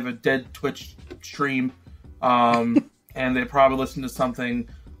dead Twitch stream. And they probably listen to something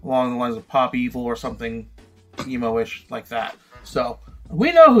along the lines of Pop Evil or something emo-ish like that. So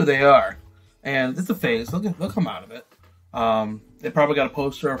we know who they are, and it's a phase. They'll come out of it. They probably got a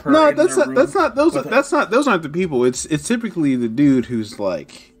poster of her. No, those aren't the people. It's typically the dude who's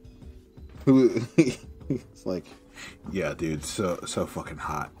like, it's like, yeah, dude, so fucking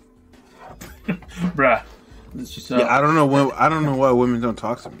hot, bruh. It's just, I don't know why women don't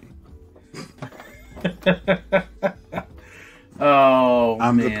talk to me. Oh,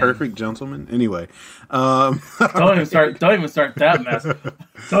 I'm the perfect gentleman. Anyway, don't even start that mess.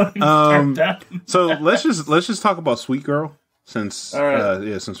 Don't even start that. So let's just talk about Sweet Girl since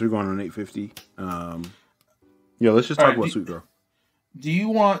since we're going on 850. Let's just talk about Sweet Girl. Do you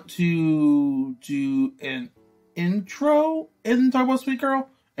want to do an intro and talk about Sweet Girl?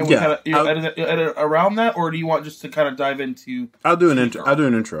 And we edit it around that, or do you want just to kind of dive into? I'll do an intro. I'll do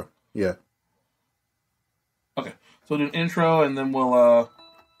an intro. Yeah. Okay, so we'll do an intro, and then we'll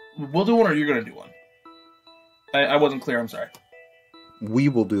do one, or you're gonna do one. I wasn't clear. I'm sorry. We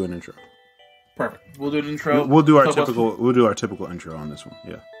will do an intro. Perfect. We'll do an intro. We'll do our typical intro on this one.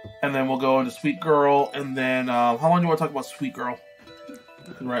 Yeah. And then we'll go into Sweet Girl, and then how long do you want to talk about Sweet Girl?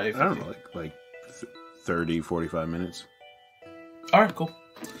 Right. I don't know, like 30, 45 minutes. All right, cool.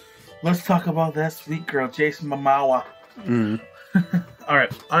 Let's talk about that Sweet Girl, Jason Mamoa. Mm-hmm. All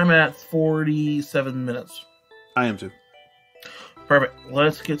right, I'm at 47 minutes. I am too. Perfect.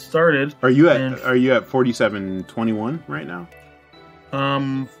 Let's get started. Are you at 47:21 right now?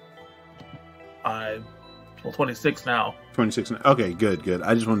 26 now. 26 now. Okay, good.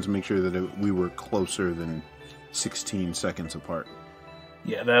 I just wanted to make sure that we were closer than 16 seconds apart.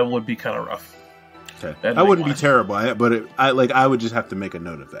 Yeah, that would be kind of rough. Okay, that wouldn't be terrible, but I would just have to make a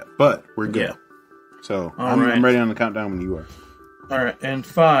note of that. But we're good. Yeah. So I'm ready on the countdown when you are. All right, and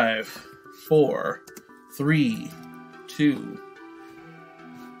 5, 4, 3, 2.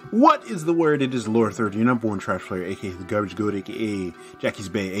 What is the word? It is Lord 30, your number one trash player, aka the Garbage Goat, aka Jackie's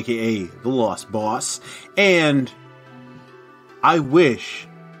Bay, aka the Lost Boss. And I really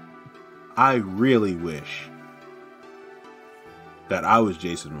wish that I was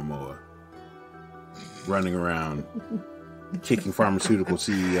Jason Mamoa, running around kicking pharmaceutical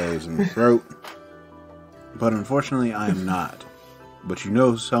CEOs in the throat. But unfortunately, I am not. But you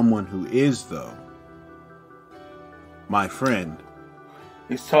know someone who is, though. My friend.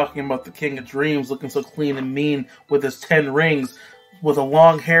 He's talking about the King of Dreams, looking so clean and mean with his 10 rings, with a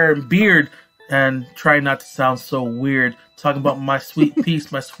long hair and beard, and trying not to sound so weird. Talking about my sweet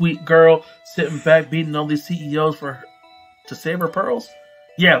piece, my sweet girl, sitting back, beating all these CEOs to save her pearls.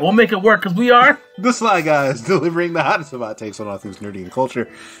 Yeah, we'll make it work, because we are the Sly Guys, delivering the hottest of hot takes on all things nerdy and culture.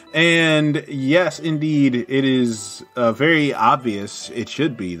 And yes, indeed, it is very obvious, it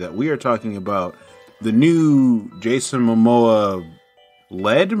should be, that we are talking about the new Jason Momoa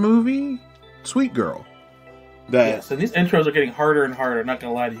led movie, Sweet Girl. Yes, and these intros are getting harder and harder, not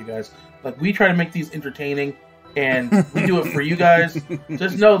gonna lie to you guys. Like, we try to make these entertaining, and we do it for you guys.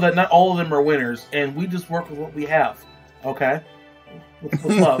 Just know that not all of them are winners, and we just work with what we have, okay? With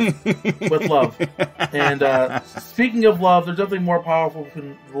love. With love. And speaking of love, there's nothing more powerful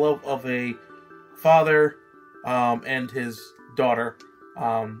than the love of a father and his daughter,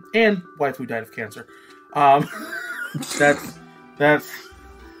 and wife who died of cancer. That's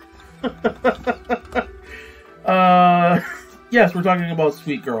yes, we're talking about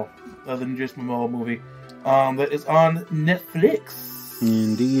Sweet Girl, the new Jason Mamoa movie that is on Netflix.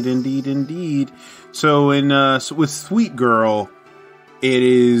 Indeed. So with Sweet Girl, it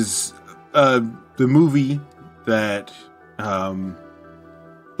is the movie that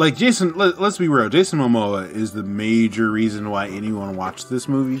like Jason. Let's be real. Jason Momoa is the major reason why anyone watched this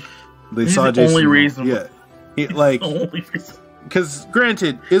movie. They He's saw the Jason only Momoa. reason. Yeah, like Only reason. because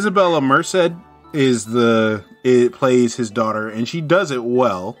granted, Isabella Merced it plays his daughter, and she does it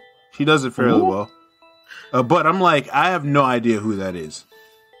well. She does it fairly well. But I'm like, I have no idea who that is.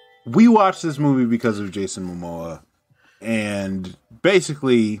 We watched this movie because of Jason Momoa, and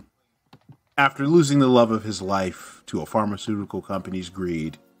basically, after losing the love of his life to a pharmaceutical company's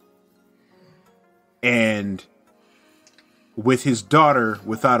greed, and with his daughter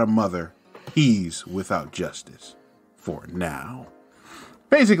without a mother, he's without justice for now.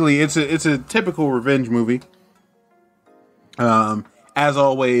 Basically, it's a typical revenge movie. As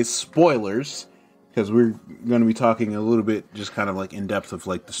always, spoilers, because we're going to be talking a little bit just kind of like in depth of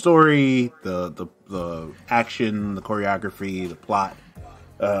like the story, the action, the choreography, the plot.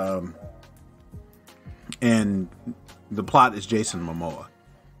 And the plot is Jason Momoa.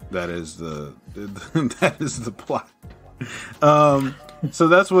 That is the plot. So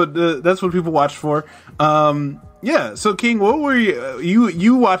that's what people watch for. Yeah. So King, what were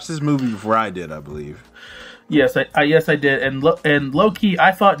you watched this movie before I did, I believe. Yes, I did, and low key,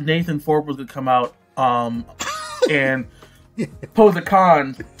 I thought Nathan Ford was gonna come out and pose a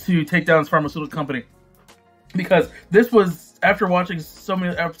con to take down his pharmaceutical company, because this was, after watching so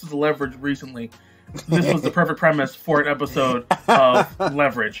many episodes of Leverage recently, this was the perfect premise for an episode of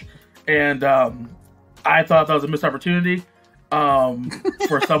Leverage, and I thought that was a missed opportunity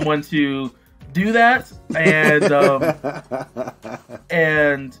for someone to do that, and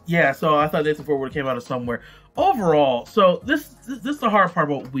yeah, so I thought Nathan Ford would have came out of somewhere. Overall, so this is the hard part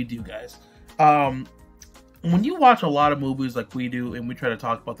about what we do, guys. When you watch a lot of movies like we do, and we try to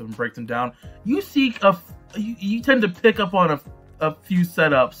talk about them and break them down, you tend to pick up on a few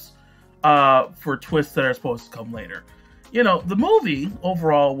setups for twists that are supposed to come later. You know, the movie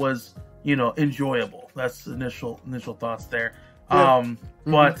overall was, enjoyable. That's initial thoughts there. Yeah.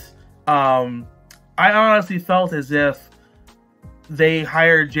 But I honestly felt as if they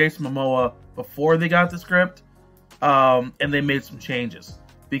hired Jason Momoa before they got the script, and they made some changes,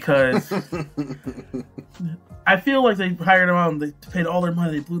 because I feel like they hired him on, they paid all their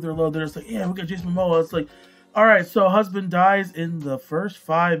money, they blew their load, they're just like, yeah, we got Jason Momoa. It's like, all right, so husband dies in the first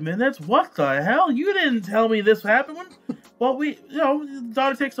 5 minutes? What the hell? You didn't tell me this happened. Well,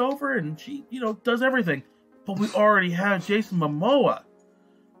 daughter takes over and she, does everything. But we already have Jason Momoa.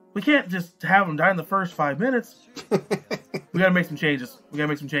 We can't just have him die in the first 5 minutes. We gotta make some changes.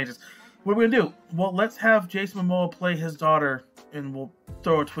 What are we gonna do? Well, let's have Jason Momoa play his daughter, and we'll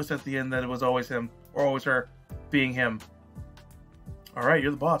throw a twist at the end that it was always him, or always her, being him. All right,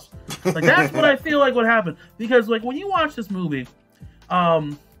 you're the boss. Like, that's what I feel like would happen. Because, like, when you watch this movie,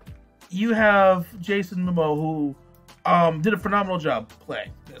 you have Jason Momoa, who did a phenomenal job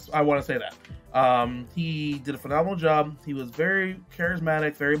playing this. I want to say that. He did a phenomenal job. He was very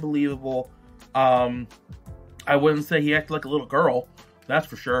charismatic, very believable. I wouldn't say he acted like a little girl, that's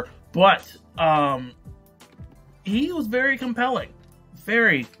for sure. But he was very compelling.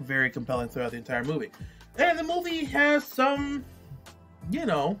 Very, very compelling throughout the entire movie. And the movie has some,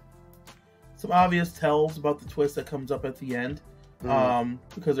 some obvious tells about the twist that comes up at the end.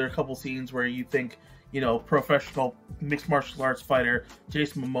 Because there are a couple scenes where you think, professional mixed martial arts fighter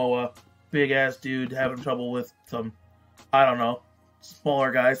Jason Momoa, big ass dude having trouble with some, I don't know,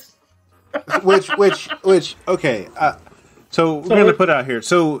 smaller guys. which okay. So we're going to put out here.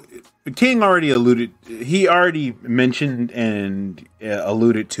 So King already mentioned and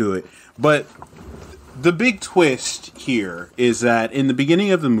alluded to it, but the big twist here is that in the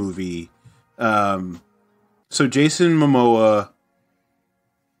beginning of the movie, so Jason Momoa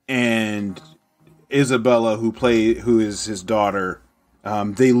and Isabella, who is his daughter,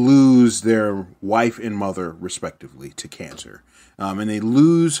 they lose their wife and mother respectively to cancer, and they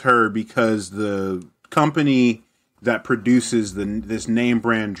lose her because the company that produces this name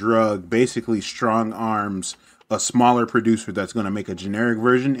brand drug basically strong arms a smaller producer that's going to make a generic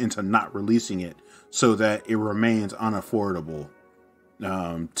version into not releasing it, so that it remains unaffordable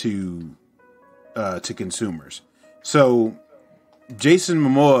to consumers. So Jason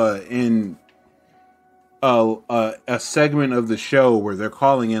Momoa, in a segment of the show where they're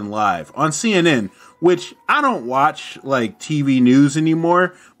calling in live on CNN, which I don't watch like TV news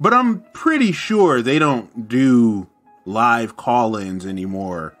anymore, but I'm pretty sure they don't do live call-ins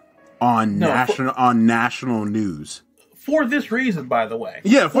anymore on national news. For this reason, by the way.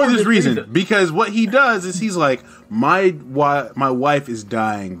 Yeah, for this reason. Because what he does is he's like, my wife is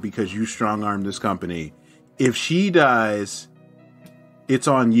dying because you strong-armed this company. If she dies, it's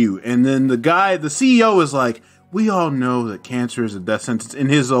on you. And then the CEO is like, we all know that cancer is a death sentence. In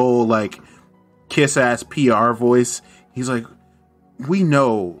his old, like, kiss-ass PR voice, he's like, we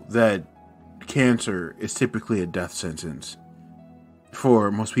know that cancer is typically a death sentence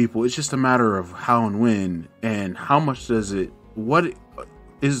for most people. It's just a matter of how and when, and how much does it, what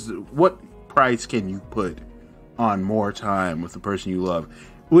price can you put on more time with the person you love?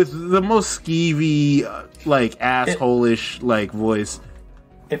 With the most skeevy, like, asshole-ish, like, voice.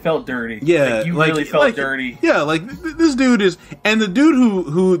 It felt dirty. Yeah. Like, you really felt dirty. Yeah, like, this dude is... And the dude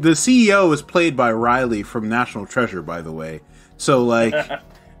who the CEO is played by Riley from National Treasure, by the way. So, like...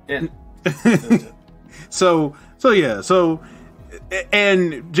 So,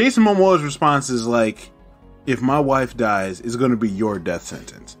 and Jason Momoa's response is like, if my wife dies, it's going to be your death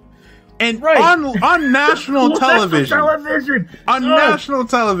sentence. And on national television, national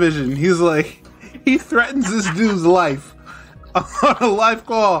television, he's like, he threatens this dude's life on a live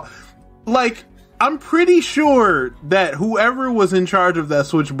call. Like, I'm pretty sure that whoever was in charge of that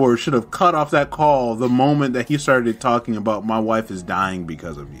switchboard should have cut off that call the moment that he started talking about my wife is dying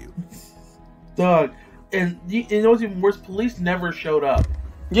because of you. Dog. And you know what's even worse? Police never showed up.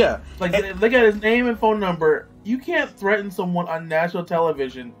 Yeah. Like, they got his name and phone number. You can't threaten someone on national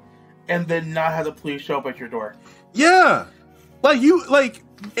television and then not have the police show up at your door. Yeah. There's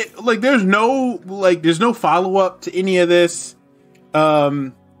no follow-up to any of this.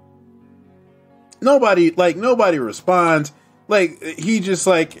 Nobody responds. Like, he just,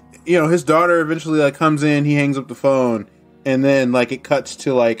 like, you know, his daughter eventually, like, comes in, he hangs up the phone, and then, like, it cuts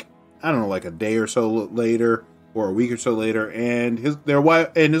to, like, I don't know, like a day or so later, or a week or so later, and his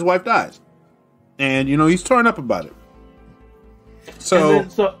wife dies. And, you know, he's torn up about it. So,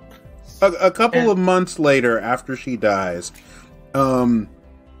 a couple of months later, after she dies, the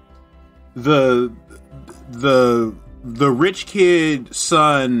rich kid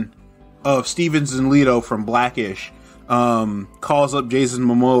son of Stevens and Leto from Blackish calls up Jason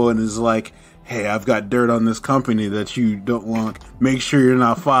Momoa and is like, hey, I've got dirt on this company that you don't want. Make sure you're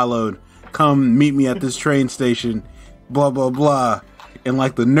not followed. Come meet me at this train station. Blah, blah, blah. And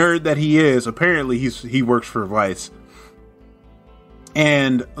like the nerd that he is, apparently he works for Vice.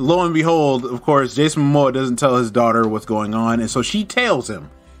 And lo and behold, of course, Jason Momoa doesn't tell his daughter what's going on. And so she tails him.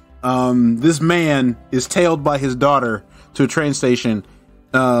 This man is tailed by his daughter to a train station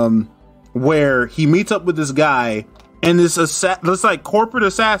where he meets up with this guy. And this like corporate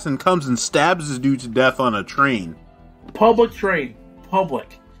assassin comes and stabs this dude to death on a train. Public train. Public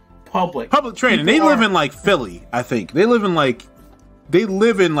train. And they live in like Philly, I think. They live in like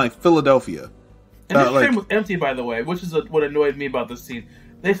Philadelphia. And this train was empty, by the way, which is what annoyed me about this scene.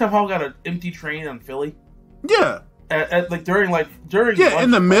 They somehow got an empty train on Philly. Yeah. During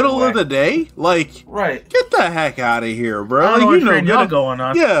in the middle of the day, like, right. Get the heck out of here, bro. I don't know what train y'all going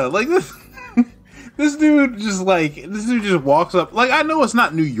on. Yeah, like this. This dude just walks up. Like, I know it's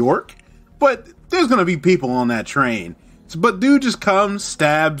not New York, but there's gonna be people on that train. But dude just comes,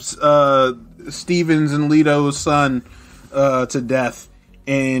 stabs Stevens and Leto's son to death,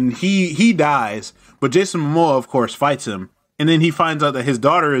 and he dies. But Jason Momoa, of course, fights him, and then he finds out that his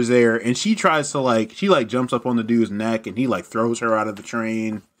daughter is there, and she tries to she jumps up on the dude's neck, and he throws her out of the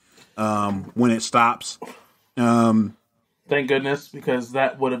train when it stops. Thank goodness, because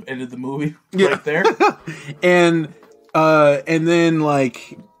that would have ended the movie right there. and then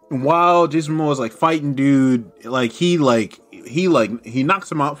while Jason Momoa is fighting dude, he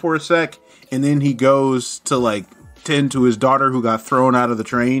knocks him out for a sec, and then he goes to tend to his daughter who got thrown out of the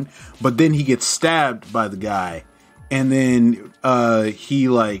train, but then he gets stabbed by the guy, and then the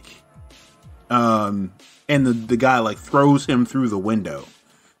guy throws him through the window.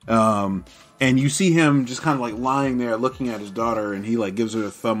 And you see him just kind of lying there looking at his daughter, and he gives her a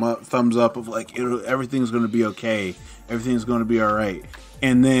thumbs up of everything's going to be okay. Everything's going to be all right.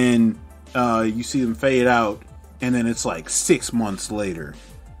 And then you see them fade out, and then it's 6 months later.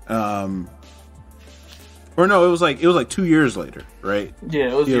 Or no, it was 2 years later, right?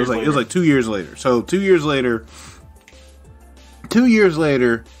 Yeah, it was 2 years later. So 2 years later,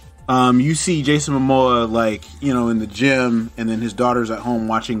 you see Jason Momoa in the gym, and then his daughter's at home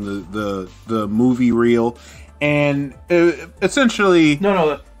watching the movie reel, and essentially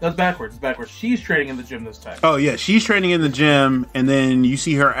that's backwards. It's backwards. She's training in the gym this time. Oh yeah, she's training in the gym, and then you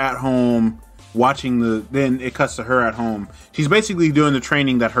see her at home watching then it cuts to her at home. She's basically doing the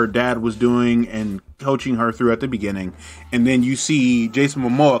training that her dad was doing and coaching her through at the beginning, and then you see Jason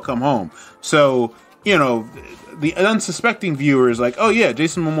Momoa come home. So the unsuspecting viewer is oh yeah,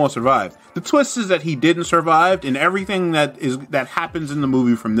 Jason Momoa survived. The twist is that he didn't survive, and everything that happens in the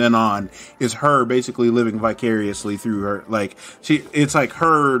movie from then on is her basically living vicariously through her. It's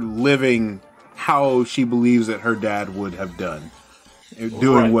her living how she believes that her dad would have done,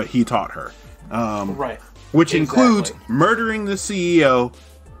 doing what he taught her. Right. which includes murdering the CEO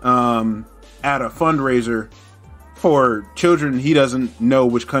at a fundraiser for children he doesn't know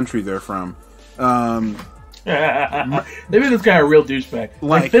which country they're from. They made this guy a real douchebag.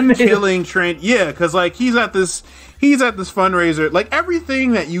 Like killing train. Yeah, because like he's at this fundraiser. Like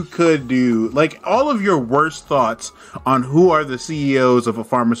everything that you could do, like all of your worst thoughts on who are the CEOs of a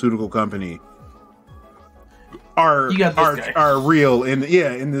pharmaceutical company are real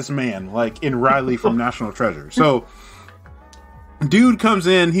in this man, like in Riley from National Treasure. So dude comes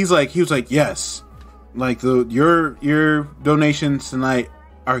in, he was like, yes, like your donations tonight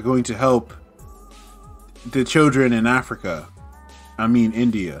are going to help the children in Africa. I mean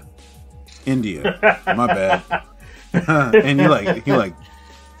India. My bad. And he like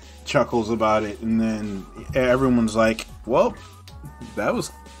chuckles about it, and then everyone's like, well, that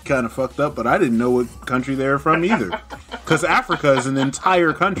was kind of fucked up, but I didn't know what country they were from either. Because Africa is an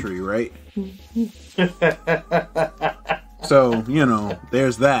entire country, right? So, you know,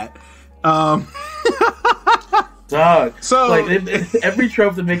 there's that. Dog. So like every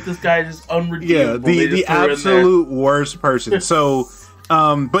trope to make this guy just unredeemable. Yeah, the absolute worst person. So,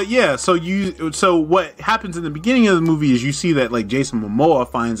 but yeah, so what happens in the beginning of the movie is you see that like Jason Mamoa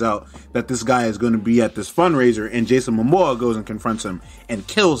finds out that this guy is going to be at this fundraiser, and Jason Mamoa goes and confronts him and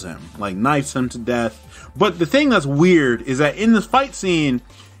kills him, like knifes him to death. But the thing that's weird is that in this fight scene,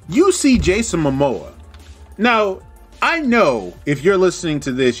 you see Jason Mamoa. Now, I know if you're listening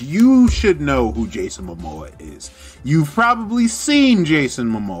to this, you should know who Jason Momoa is. You've probably seen Jason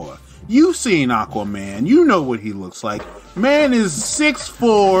Momoa. You've seen Aquaman. You know what he looks like. Man is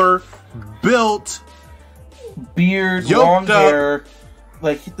 6'4", built, beard, long hair.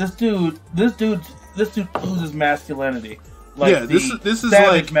 Like this dude oozes masculinity. Like yeah, this is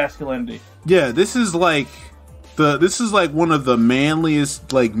savage like masculinity. Yeah, this is like one of the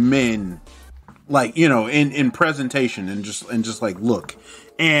manliest like men. Like, you know, in presentation and just like look.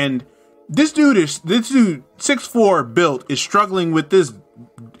 And this dude 6'4" built is struggling with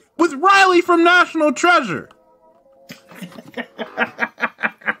Riley from National Treasure.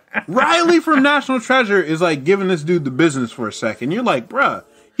 Riley from National Treasure is like giving this dude the business for a second. You're like, bruh,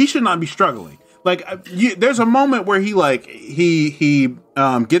 he should not be struggling. Like there's a moment where he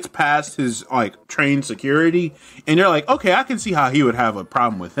gets past his like trained security, and you're like, okay, I can see how he would have a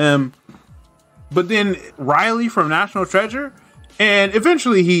problem with him. But then Riley from National Treasure, and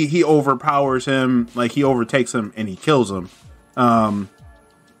eventually he overpowers him, like he overtakes him and he kills him. And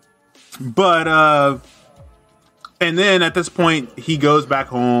then at this point he goes back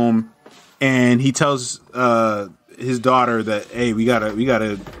home and he tells his daughter that, hey, we gotta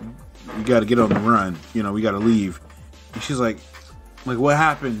get on the run. You know, we gotta leave. And she's like, what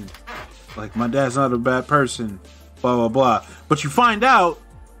happened? Like, my dad's not a bad person. Blah blah blah. But you find out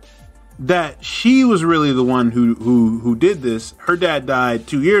that she was really the one who did this. Her dad died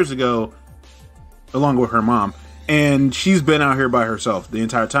 2 years ago, along with her mom, and she's been out here by herself the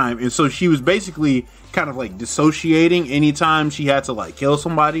entire time. And so she was basically kind of like dissociating anytime she had to like kill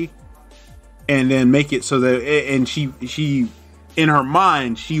somebody, and then make it so that, and she in her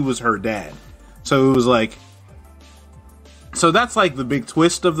mind she was her dad. So it was like, so that's like the big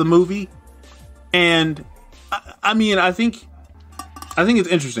twist of the movie. And I mean, I think it's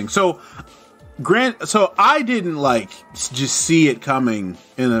interesting. So I didn't like just see it coming.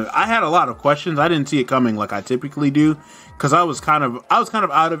 I had a lot of questions. I didn't see it coming like I typically do, because I was kind of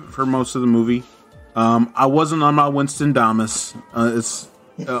out of it for most of the movie. I wasn't on my Winston Thomas. It's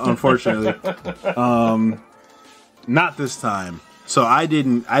unfortunately not this time. So I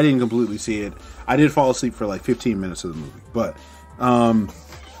didn't completely see it. I did fall asleep for like 15 minutes of the movie, but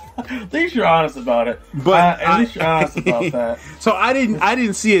at least you're honest about it. But at least you're honest about that. So I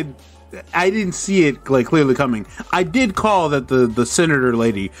didn't see it. I didn't see it like clearly coming. I did call that the senator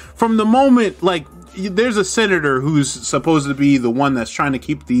lady, from the moment, like, there's a senator who's supposed to be the one that's trying to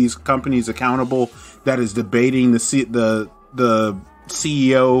keep these companies accountable, that is debating the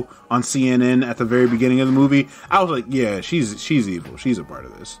CEO on CNN at the very beginning of the movie. I was like, yeah, she's evil. She's a part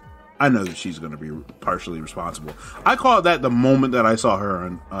of this. I know that she's going to be partially responsible. I called that the moment that I saw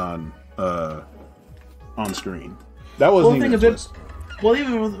her on screen. That wasn't even a twist. Well,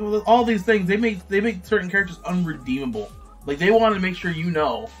 even with all these things, they make certain characters unredeemable. Like, they want to make sure you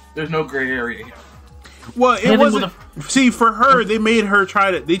know there's no gray area here. Well, it wasn't. See, for her, they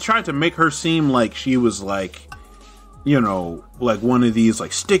tried to make her seem like she was like, you know, like one of these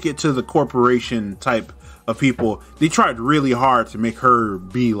like stick it to the corporation type of people. They tried really hard to make her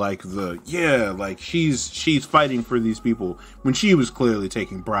be like like she's fighting for these people when she was clearly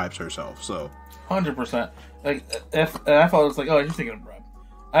taking bribes herself. So 100%. Like, I thought it was like, oh, she's taking a bribe.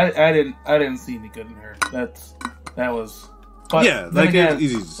 I didn't see any good in her. That was. But yeah, like again, it's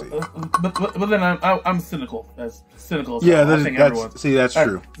easy to see. But then I'm cynical. As cynical as yeah, I think everyone. See, that's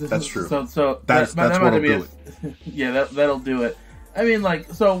true. That's true. So that's what'll do it. Yeah, that'll do it. I mean, like,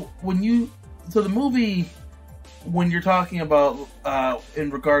 so the movie, when you're talking about in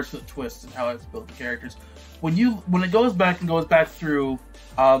regards to the twist and how it's built the characters, when it goes back through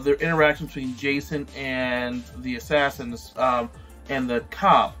the interaction between Jason and the assassins and the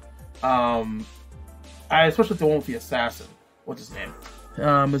cop, I especially the one with the assassin. What's his name?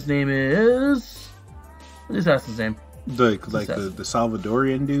 His name is... What's the assassin's name? The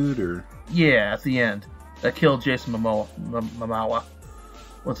Salvadorian dude, or... Yeah, at the end. That killed Jason Mamoa.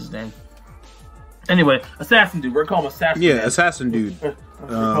 What's his name? Anyway, assassin dude. We're calling him assassin. Yeah, assassin dude. We're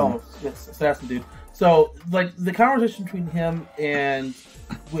calling him assassin dude. So, like, the conversation between him and...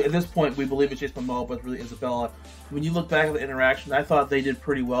 At this point, we believe it's Jason Mamoa, but it's really Isabella. When you look back at the interaction, I thought they did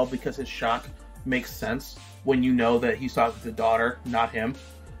pretty well because his shock makes sense when you know that he's talking to the daughter, not him.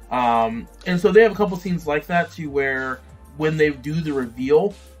 And so they have a couple scenes like that to where when they do the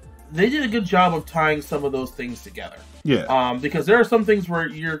reveal, they did a good job of tying some of those things together. Yeah. Because there are some things where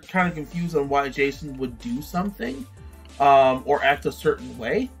you're kind of confused on why Jason would do something or act a certain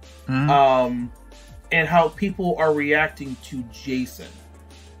way. Mm-hmm. And how people are reacting to Jason.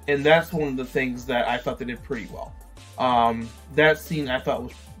 And that's one of the things that I thought they did pretty well. That scene I thought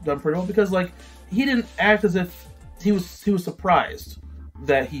was done pretty well because, like, he didn't act as if he was surprised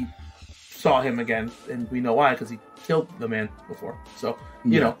that he saw him again, and we know why, because he killed the man before. So,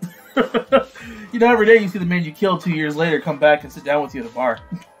 you know, every day you see the man you killed 2 years later come back and sit down with you at a bar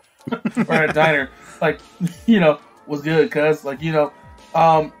or at a diner, like, was good, cuz, like, and,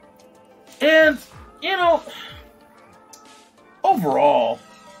 overall,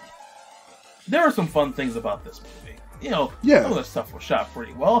 there are some fun things about this movie. Some of the stuff was shot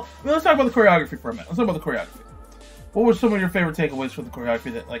pretty well. I mean, let's talk about the choreography for a minute. Let's talk about the choreography. What were some of your favorite takeaways from the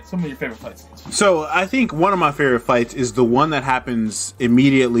choreography? Some of your favorite fight scenes? So, I think one of my favorite fights is the one that happens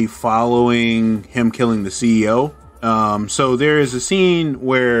immediately following him killing the CEO. So there is a scene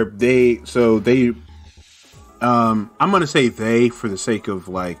where I'm going to say they for the sake of,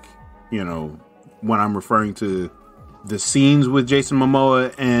 like, when I'm referring to the scenes with Jason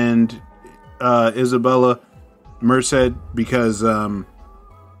Momoa and Isabella Merced, because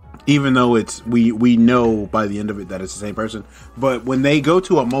even though we know by the end of it that it's the same person, but when they go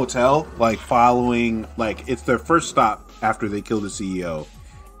to a motel, like, following, like, it's their first stop after they kill the CEO,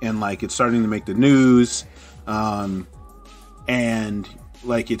 and, like, it's starting to make the news, and,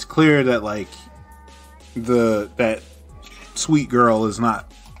 like, it's clear that, like, that sweet girl is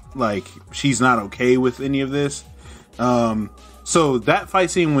not, like, she's not okay with any of this. So that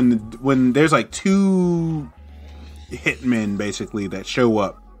fight scene when there's, like, two hitmen basically that show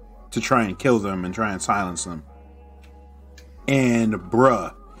up to try and kill them and try and silence them, and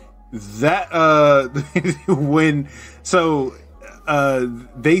that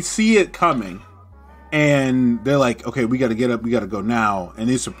they see it coming and they're like, okay, we got to get up, we got to go now, and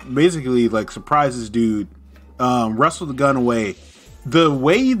it's basically like surprises dude, wrestle the gun away. The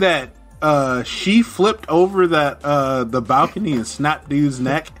way that she flipped over the balcony and snapped dude's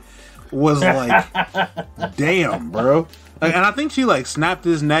neck was like, damn, bro. Like, and I think she, like, snapped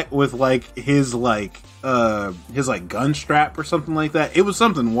his neck with, like, his gun strap or something like that. It was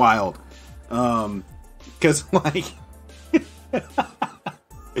something wild. 'Cause, like,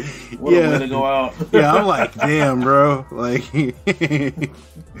 what a way to go out. Yeah, I'm like, damn, bro. Like,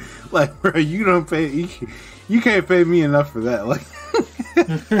 like, bro, you can't pay me enough for that. Like,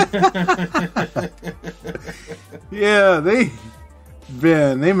 yeah, they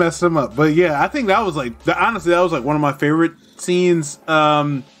messed him up. But yeah, I think that was honestly one of my favorite scenes.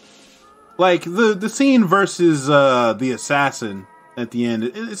 Like the scene versus the assassin at the end.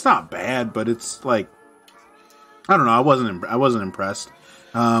 It's not bad, but it's like, I don't know. I wasn't impressed.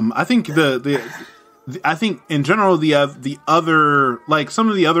 I think I think in general the other, like, some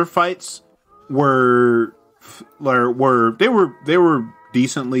of the other fights were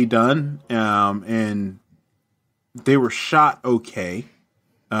decently done, and they were shot okay,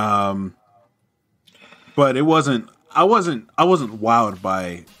 but it wasn't. I wasn't wowed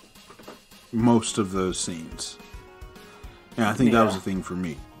by most of those scenes, and I think that was the thing for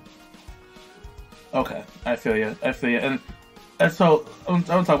me. Okay, I feel you, and so I'm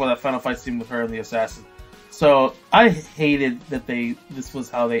gonna talk about that final fight scene with her and the assassin. So I hated that this was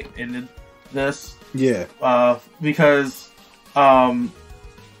how they ended this. Yeah. Because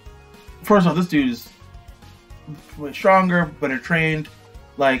first off, this dude is stronger, better trained.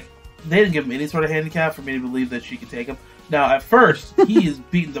 Like, they didn't give him any sort of handicap for me to believe that she could take him. Now, at first, he is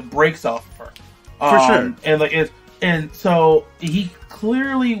beating the brakes off of her. For sure. And so he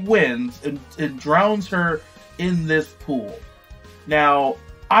clearly wins and drowns her in this pool. Now,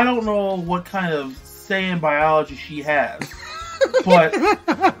 I don't know what kind of say in biology she has, but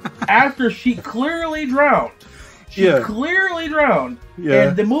after she clearly drowned,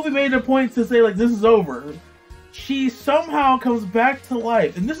 and the movie made a point to say, like, this is over, she somehow comes back to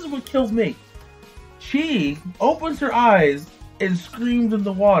life, and this is what kills me. She opens her eyes and screams in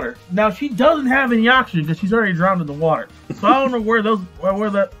the water. Now, she doesn't have any oxygen because she's already drowned in the water. So I don't know where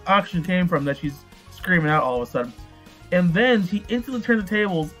that oxygen came from that she's screaming out all of a sudden. And then she instantly turns the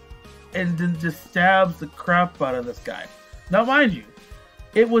tables and then just stabs the crap out of this guy. Now, mind you,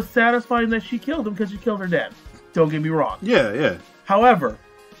 it was satisfying that she killed him because she killed her dad. Don't get me wrong. Yeah. However,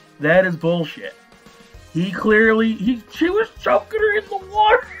 that is bullshit. She was choking her in the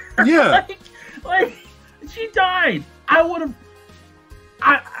water. Yeah. like she died. I would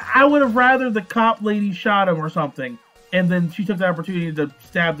have rather the cop lady shot him or something, and then she took the opportunity to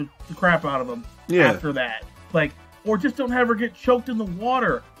stab the crap out of him after that. Like, or just don't have her get choked in the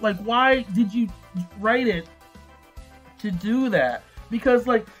water. Like, why did you write it to do that? Because,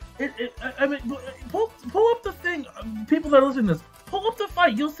 like, I mean, pull up the thing. People that are listening to this, pull up the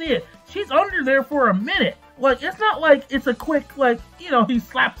fight. You'll see it. She's under there for a minute. Like, it's not like it's a quick, like, he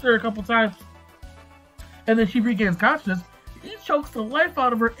slaps her a couple times, and then she regains consciousness. He chokes the life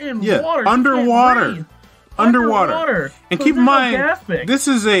out of her in water. Underwater. And so keep in mind, this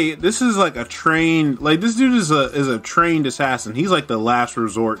is like a trained, like, this dude is a trained assassin. He's like the last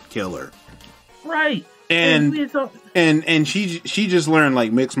resort killer. Right. And she just learned,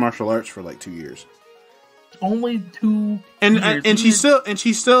 like, mixed martial arts for like 2 years. Only 2 years. And she's still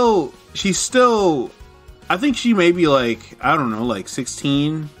I think she may be, like, I don't know, like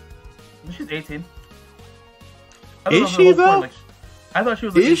 16. She's 18. Is she though? I thought she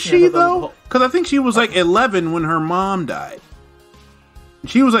was. Like, is she though? Because I think she was like 11 when her mom died.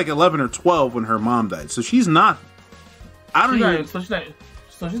 She was like 11 or 12 when her mom died, so she's not. So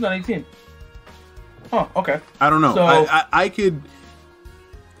she's not 18. Oh, okay. I don't know. So,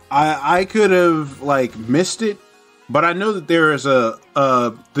 I could have, like, missed it, but I know that there is the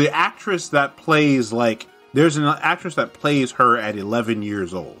actress that plays, like, there's an actress that plays her at 11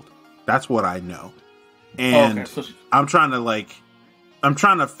 years old. That's what I know. And I'm trying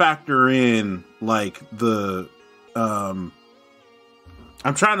to factor in, like, I'm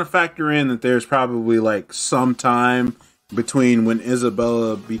trying to factor in that there's probably, like, some time between when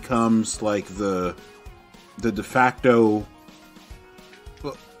Isabella becomes, like, the de facto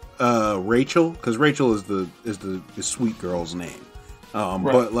Rachel, because Rachel is the sweet girl's name. Right.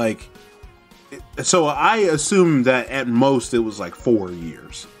 But, like, so I assume that at most it was like 4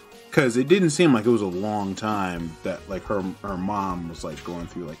 years. Because it didn't seem like it was a long time that, like, her mom was, like, going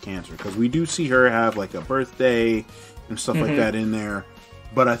through, like, cancer. Because we do see her have, like, a birthday and stuff like that in there.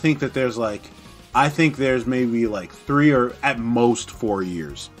 But I think that there's maybe, like, 3 or at most 4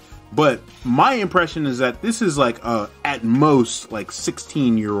 years. But my impression is that this is, like, at most, like,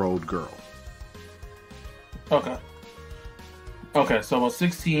 16-year-old girl. Okay, so about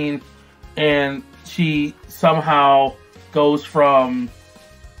 16, and she somehow goes from...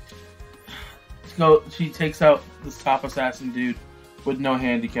 She takes out this top assassin dude with no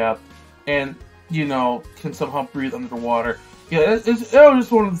handicap, and can somehow breathe underwater. Yeah, it was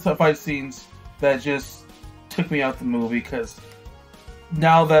just one of the fight scenes that just took me out the movie, because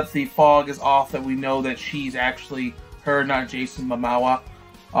now that the fog is off, that we know that she's actually her, not Jason Mamoa.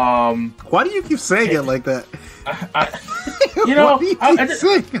 Why do you keep saying it like that? I did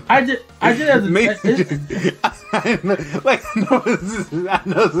as I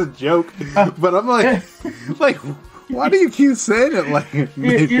know it's a joke, but I'm like, why do you keep saying it like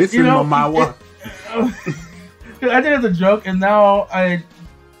this is Mamawa? I did it as a joke, and now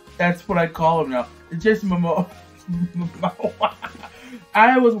that's what I call him now. It's Jason Mamoa.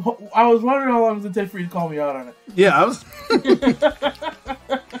 I was wondering how long it would take for you to call me out on it. Yeah, I was.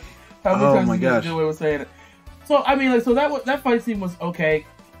 Oh my gosh! Way of saying it. So I mean, like, so that fight scene was okay.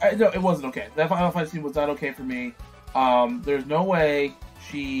 No, it wasn't okay. That fight scene was not okay for me. There's no way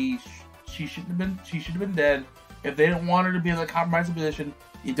she should have been dead. If they didn't want her to be in a compromising position,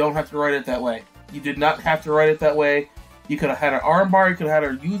 you don't have to write it that way. You did not have to write it that way. You could have had an armbar. You could have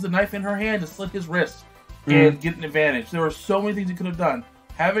had her use a knife in her hand to slit his wrist and get an advantage. There were so many things you could have done.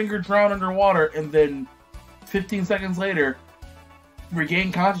 Having her drown underwater and then 15 seconds later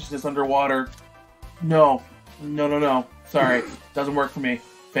regain consciousness underwater. No. Sorry. Doesn't work for me,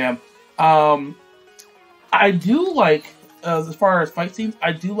 fam. I do like, as far as fight scenes,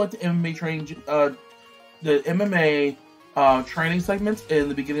 I do like the MMA training segments in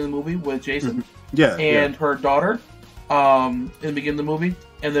the beginning of the movie with Jason. Yeah, and her daughter in the beginning of the movie,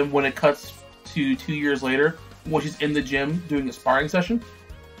 and then when it cuts to 2 years later, when she's in the gym doing a sparring session,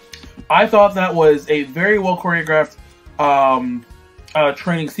 I thought that was a very well choreographed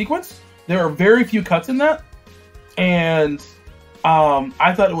training sequence. There are very few cuts in that, and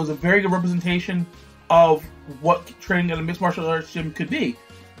I thought it was a very good representation of what training at a mixed martial arts gym could be.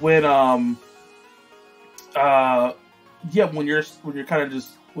 When when you're kind of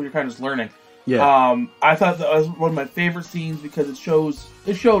just learning. Yeah. I thought that was one of my favorite scenes because it showed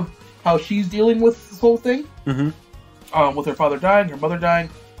how she's dealing with this whole thing. Mm-hmm. With her father dying, her mother dying.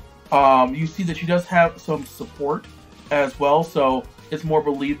 You see that she does have some support as well, so it's more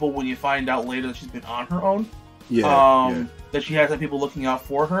believable when you find out later that she's been on her own. Yeah. That she has had people looking out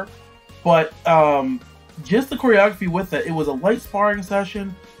for her. But just the choreography with it was a light sparring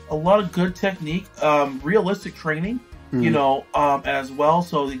session, a lot of good technique, realistic training. Mm-hmm. As well,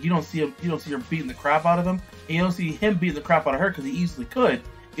 so that you don't see her beating the crap out of him, and you don't see him beating the crap out of her because he easily could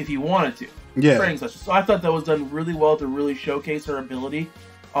if he wanted to. Yeah. Training session. So I thought that was done really well to really showcase her ability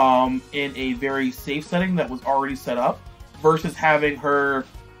in a very safe setting that was already set up, versus having her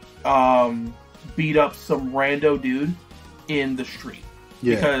beat up some rando dude in the street.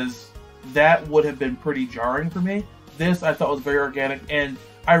 Yeah. Because that would have been pretty jarring for me. This I thought was very organic, and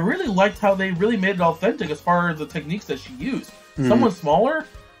I really liked how they really made it authentic as far as the techniques that she used. Mm-hmm. Someone smaller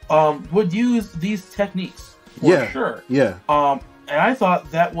would use these techniques for sure. Yeah. And I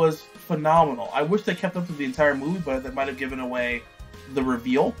thought that was phenomenal. I wish they kept up to the entire movie, but they might have given away the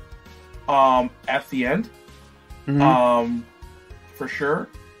reveal at the end. Mm-hmm. For sure.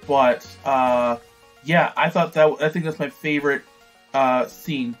 But I think that's my favorite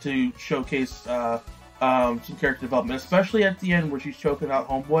scene to showcase some character development, especially at the end where she's choking out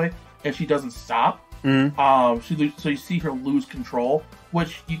Homeboy and she doesn't stop. Mm-hmm. So you see her lose control,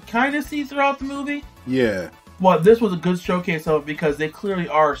 which you kind of see throughout the movie. Yeah. But this was a good showcase of it because they clearly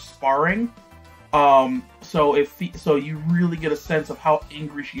are sparring. So you really get a sense of how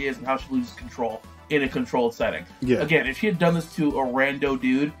angry she is and how she loses control in a controlled setting. Yeah. Again, if she had done this to a rando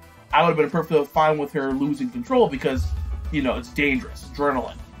dude, I would have been perfectly fine with her losing control because, it's dangerous.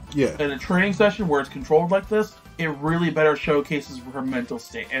 Adrenaline. Yeah. In a training session where it's controlled like this, it really better showcases her mental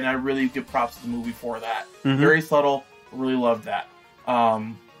state, and I really give props to the movie for that. Mm-hmm. Very subtle. Really loved that. That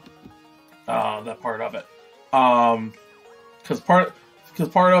part of it. Because part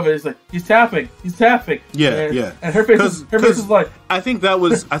of it is like he's tapping. Yeah. And her face is like. I think that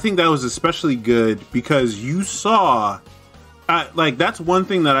was especially good because you saw, that's one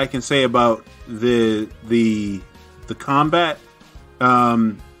thing that I can say about the combat.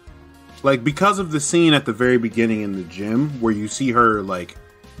 Because of the scene at the very beginning in the gym where you see her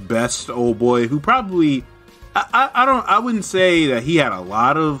best old boy, who probably I wouldn't say that he had a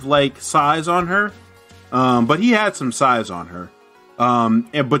lot of size on her, but he had some size on her.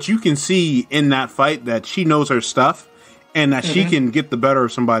 But you can see in that fight that she knows her stuff and that she can get the better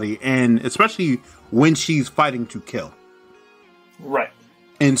of somebody, and especially when she's fighting to kill. Right.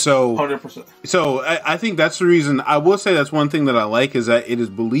 And so, 100%. So I think that's the reason. I will say that's one thing that I like is that it is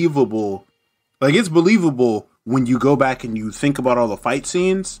believable. It's believable when you go back and you think about all the fight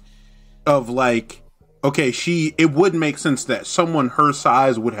scenes of it would make sense that someone her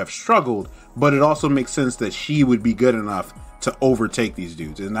size would have struggled, but it also makes sense that she would be good enough to overtake these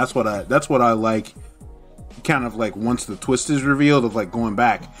dudes. And that's what I like. Kind of once the twist is revealed of going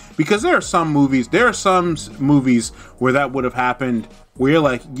back, because there are some movies where that would have happened where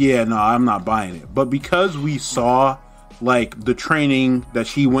you're yeah, no, I'm not buying it. But because we saw the training that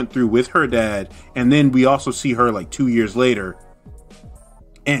she went through with her dad, and then we also see her 2 years later,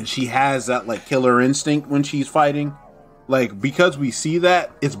 and she has that killer instinct when she's fighting, because we see that,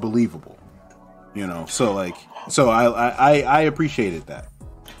 it's believable, so I appreciated that.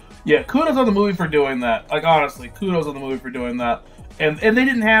 Yeah, kudos on the movie for doing that. Honestly, kudos on the movie for doing that. And they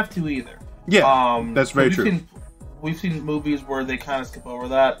didn't have to either. Yeah, that's very true. We've seen movies where they kind of skip over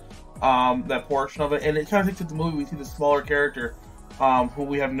that portion of it, and it kind of takes it to the movie. We see the smaller character who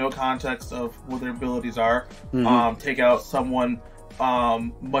we have no context of what their abilities are, take out someone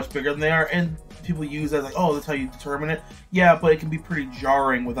much bigger than they are, and people use that that's how you determine it. Yeah, but it can be pretty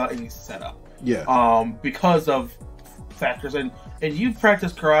jarring without any setup. Yeah. Because of factors, and you've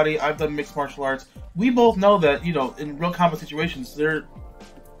practiced karate, I've done mixed martial arts. We both know that, in real combat situations,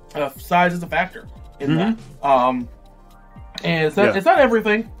 size is a factor in that. And it's not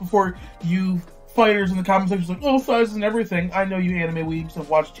everything. Before you fighters in the comment section size isn't everything. I know you anime weebs have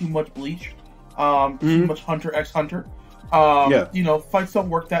watched too much Bleach, too much Hunter x Hunter. You know, fights don't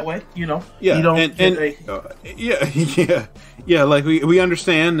work that way. You know, yeah, you don't yeah. Like we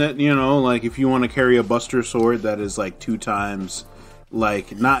understand that, you know, like if you want to carry a Buster sword that is like 2 times,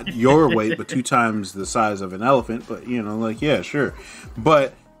 like not your weight, but 2 times the size of an elephant. But you know, like yeah, sure.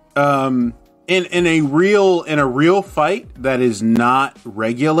 But in a real fight that is not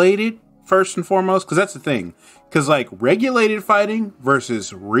regulated, first and foremost, because that's the thing. Because like regulated fighting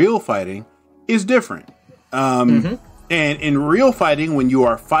versus real fighting is different. And in real fighting, when you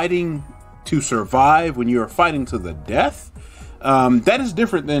are fighting to survive, when you are fighting to the death, that is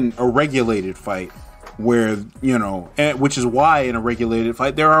different than a regulated fight, where, you know, which is why in a regulated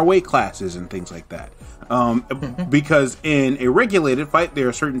fight there are weight classes and things like that. Because in a regulated fight, there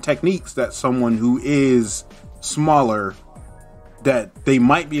are certain techniques that someone who is smaller, that they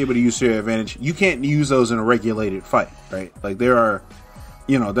might be able to use to their advantage. You can't use those in a regulated fight, right? Like there are,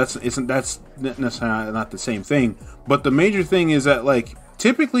 you know, that's necessarily not the same thing. But the major thing is that, like,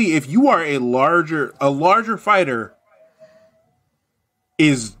 typically if you are a larger fighter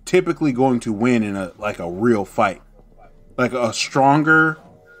is typically going to win in a real fight. Like a stronger,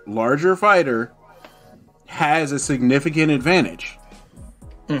 larger fighter has a significant advantage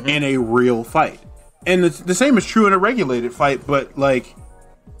in a real fight. And the same is true in a regulated fight, but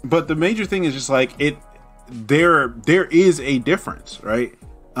the major thing is just like there is a difference, right?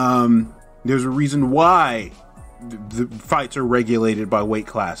 There's a reason why the fights are regulated by weight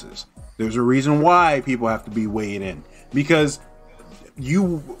classes. There's a reason why people have to be weighed in, because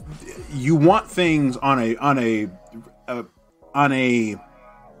you want things on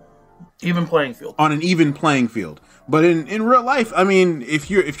even playing field. On an even playing field. But in real life, I mean, if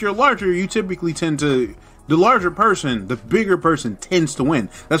you're larger, you typically tend to, the larger person, the bigger person tends to win.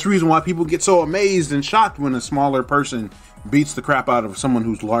 That's the reason why people get so amazed and shocked when a smaller person beats the crap out of someone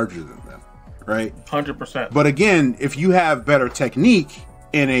who's larger than them, right? 100%. But again, if you have better technique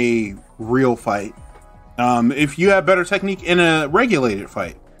in a real fight, if you have better technique in a regulated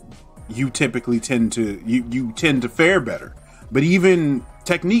fight, you typically tend to fare better. But even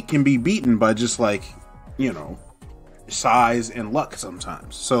technique can be beaten by just like, you know, size and luck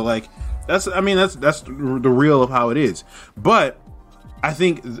sometimes. So like that's the real of how it is. But I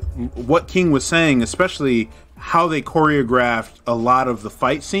think what King was saying, especially how they choreographed a lot of the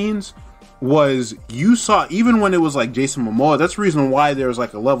fight scenes, was you saw, even when it was like Jason Mamoa, that's the reason why there's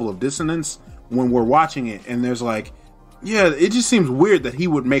like a level of dissonance when we're watching it, and there's like, yeah, it just seems weird that he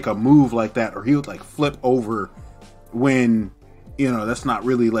would make a move like that, or he would like flip over when, you know, that's not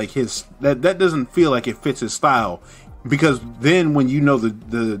really like his, that doesn't feel like it fits his style. Because then when you know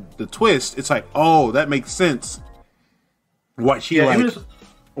the twist, it's like, oh, that makes sense. Why she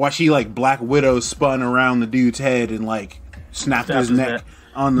Black Widow spun around the dude's head and like snapped his neck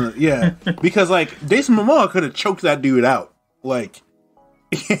on the because like Jason Mamoa could have choked that dude out. Like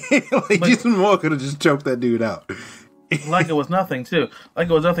Jason Mamoa could have just choked that dude out. Like it was nothing too.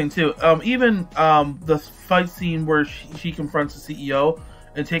 Even the fight scene where she confronts the CEO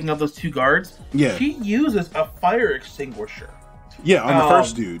and taking out those 2 guards. Yeah. She uses a fire extinguisher. Yeah, on the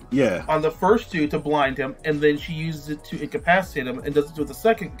first dude. Yeah. On the first dude to blind him, and then she uses it to incapacitate him, and does it with the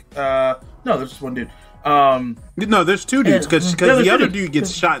second. No, there's just 1 dude. No, there's 2 dudes, because the other dude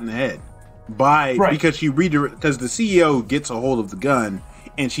gets shot in the head because because the CEO gets a hold of the gun,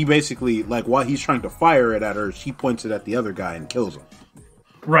 and she basically, like, while he's trying to fire it at her, she points it at the other guy and kills him.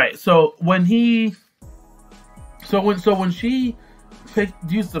 Right. So when she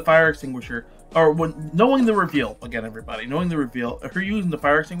used the fire extinguisher, or knowing the reveal, again, everybody, knowing the reveal, her using the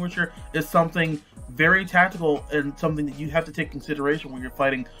fire extinguisher is something very tactical and something that you have to take consideration when you're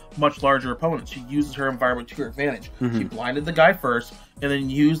fighting much larger opponents. She uses her environment to her advantage. She blinded the guy first, and then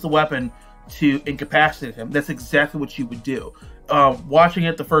used the weapon to incapacitate him. That's exactly what she would do. Watching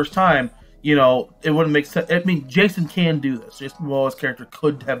it the first time, you know, it wouldn't make sense. I mean, Jason can do this. Jason Momoa's character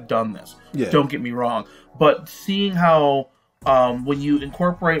could have done this. Yeah. Don't get me wrong. But seeing how when you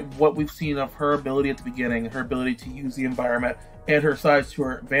incorporate what we've seen of her ability at the beginning, her ability to use the environment and her size to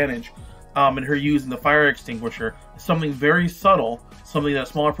her advantage, and her using the fire extinguisher, something very subtle, something that a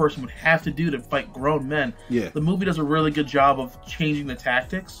smaller person would have to do to fight grown men. Yeah. The movie does a really good job of changing the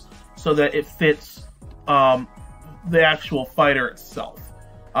tactics so that it fits the actual fighter itself,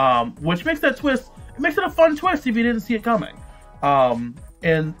 which makes that twist. It makes it a fun twist if you didn't see it coming.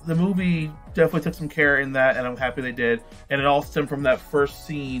 And the movie definitely took some care in that, and I'm happy they did. And it all stemmed from that first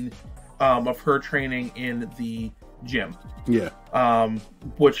scene of her training in the gym. Yeah.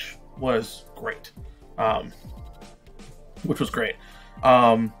 Which was great. That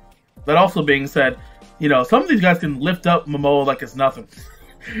also being said, you know, some of these guys can lift up Momoa like it's nothing.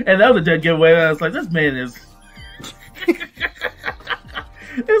 And that was a dead giveaway. And I was like, this man is...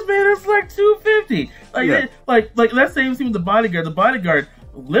 This man is like 250. Like that same scene with the bodyguard. The bodyguard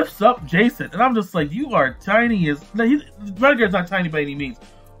lifts up Jason, and I'm just like, you are tiny as. The bodyguard's not tiny by any means.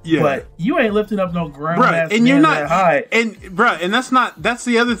 Yeah. But you ain't lifting up no ground ass and you're not that high. And that's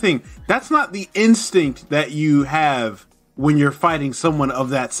the other thing. That's not the instinct that you have when you're fighting someone of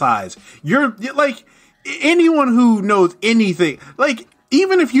that size. You're like anyone who knows anything, like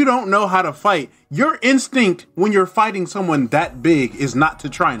even if you don't know how to fight, your instinct when you're fighting someone that big is not to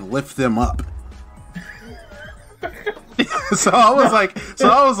try and lift them up. So I was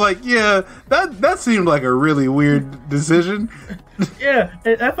like, yeah, that seemed like a really weird decision. Yeah,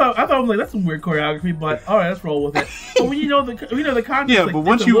 and I thought I was like, that's some weird choreography, but all right, let's roll with it. But when you know the context, yeah, like, but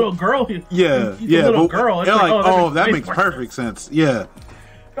once you little girl, girl, it's like, oh, that makes perfect sense. Yeah.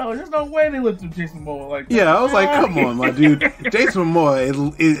 No, there's no way they lifted Jason Mamoa like that. Yeah, I was like, come on, my dude. Jason Mamoa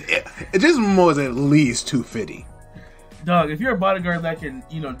is at least 250. Dog, if you're a bodyguard that can,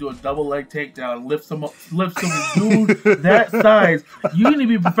 do a double leg takedown, lift some dude that size, you need to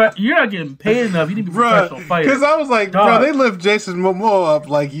be you're not getting paid enough. You need to be a professional fighter. Because I was like, dog, bro, they lift Jason Momoa up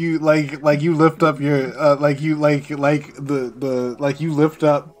like you lift up your you lift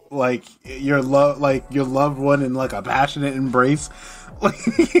up like your loved one in like a passionate embrace. They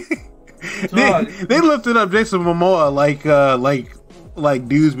lifted up Jason Momoa like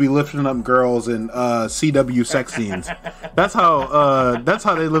dudes be lifting up girls in CW sex scenes. That's how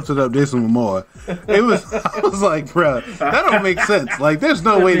they lifted up Jason Mamoa. I was like, bro, that don't make sense. Like, there's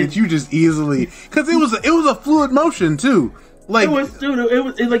no way that you just easily, because it was a fluid motion too. Like it was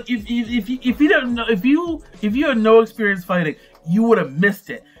like if you don't know, if you had no experience fighting, you would have missed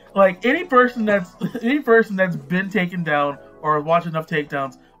it. Like any person that's been taken down or watched enough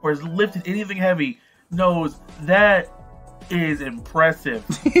takedowns or has lifted anything heavy knows that is impressive.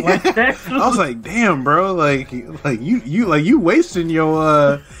 Like that I was like, damn, bro, like you wasting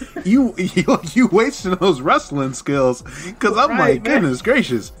your you wasting those wrestling skills, because I'm like, goodness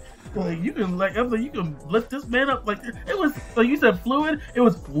gracious. Like you can you can lift this man up, like it was like you said fluid. It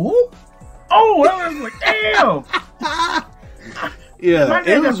was whoop. Oh, I was like, damn. Yeah,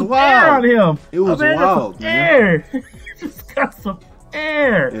 it was wild. Him. It was wild, man. Air. Just got some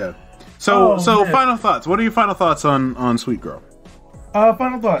air. Yeah. So final thoughts. What are your final thoughts on Sweet Girl?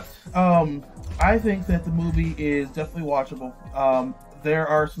 Final thoughts. I think that the movie is definitely watchable. There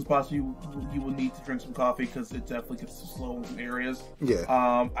are some spots you will need to drink some coffee because it definitely gets slow in some areas. Yeah.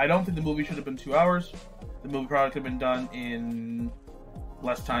 I don't think the movie should have been 2 hours. The movie probably could have been done in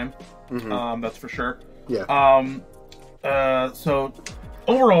less time. Mm-hmm. That's for sure. Yeah. So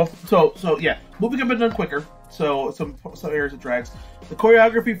overall, so yeah, movie could have been done quicker. So some areas it drags. The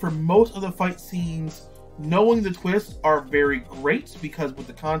choreography for most of the fight scenes, knowing the twists, are very great because with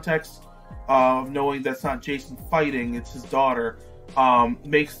the context of knowing that's not Jason fighting, it's his daughter,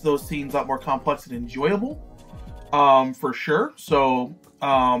 makes those scenes a lot more complex and enjoyable, for sure. So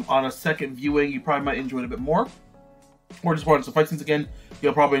on a second viewing, you probably might enjoy it a bit more. Or just watching some fight scenes again,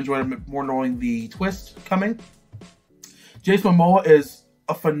 you'll probably enjoy it a bit more knowing the twist coming. Jason Mamoa is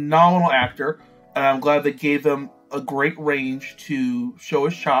a phenomenal actor. And I'm glad they gave him a great range to show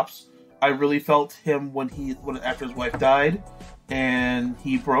his chops. I really felt him when after his wife died and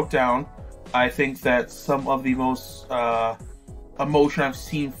he broke down. I think that some of the most emotion I've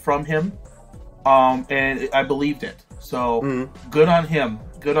seen from him, and I believed it. So good on him.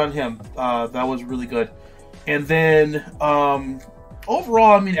 Good on him. That was really good. And then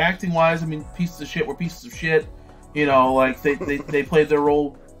overall, I mean, acting wise, I mean, pieces of shit were pieces of shit. Like they played their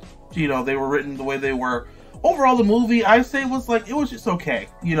role. They were written the way they were. Overall, the movie, I say, was just okay.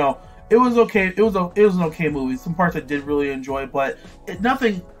 It was okay. It was an okay movie. Some parts I did really enjoy, but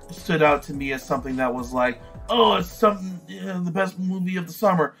nothing stood out to me as something that was like, oh, it's something the best movie of the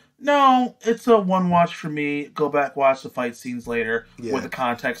summer. No, it's a one watch for me. Go back, watch the fight scenes later with the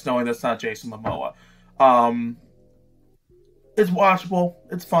context, knowing that's not Jason Mamoa. It's watchable.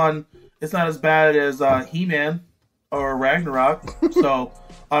 It's fun. It's not as bad as He-Man or Ragnarok. So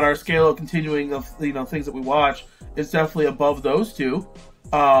on our scale of continuing of things that we watch, it's definitely above those two.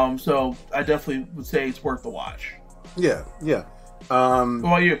 So I definitely would say it's worth the watch. Yeah. What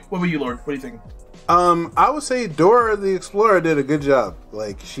about you? What about you, Lord? What do you think? I would say Dora the Explorer did a good job.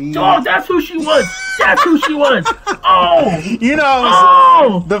 Like she. Oh, that's who she was. That's who she was.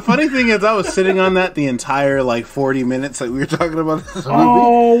 Oh. The funny thing is, I was sitting on that the entire 40 minutes that we were talking about this movie.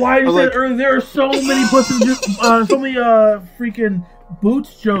 Oh, why you said earlier? There are so many so many freaking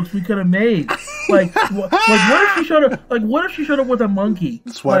Boots jokes we could have made. What if she showed up? What if she showed up with a monkey?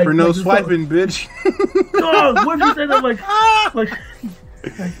 Swiper, no swiping, bitch. Oh, what if she said that?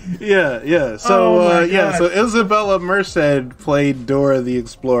 Yeah. So so Isabella Merced played Dora the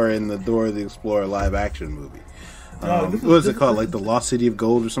Explorer in the Dora the Explorer live action movie. What was it called? Like the Lost City of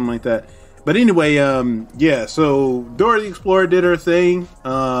Gold or something like that. But anyway, so Dora the Explorer did her thing.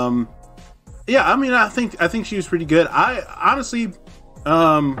 I mean, I think she was pretty good. I honestly,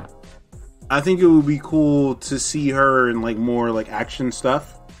 I think it would be cool to see her in like more like action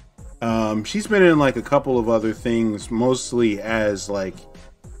stuff. She's been in like a couple of other things, mostly as like,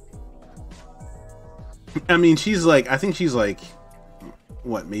 I mean, I think she's like,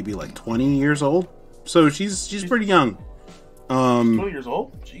 what, maybe like 20 years old. So she's pretty young. 20 years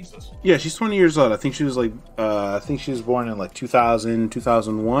old? Jesus. Yeah, she's 20 years old. I think she was like, I think she was born in like 2000,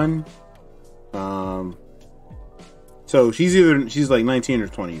 2001. So she's like 19 or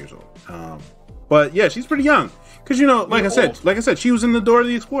 20 years old. But yeah, she's pretty young. Cause like I said, she was in the Dora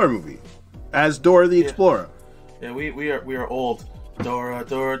the Explorer movie as Dora the Explorer. Yeah, we are old. Dora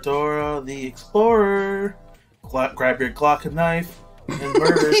the Explorer. Grab your Glock and knife and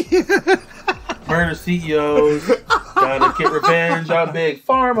murder. Murder CEOs. Gotta get revenge on Big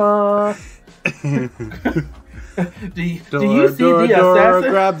Pharma. do you see the assassin?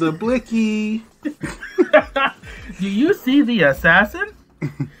 Grab the blicky. Do you see the assassin?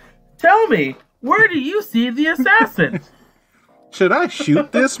 Tell me, where do you see the assassin? Should I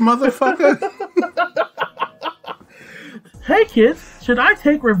shoot this motherfucker? Hey kids, should I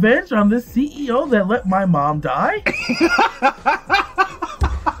take revenge on this CEO that let my mom die?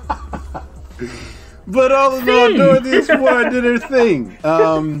 But all in all, Dora the Explorer did her thing.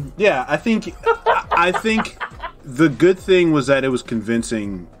 I think the good thing was that it was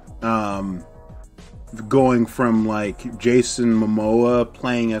convincing. Going from like Jason Mamoa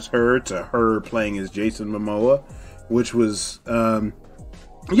playing as her to her playing as Jason Mamoa, which was I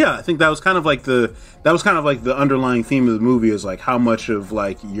think that was kind of like the underlying theme of the movie is like how much of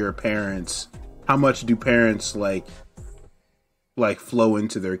like your parents, how much do parents like flow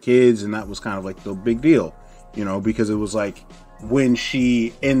into their kids, and that was kind of like the big deal, because it was like when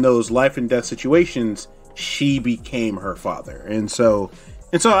she in those life and death situations she became her father, and so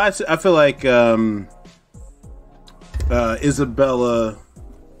I feel like Isabella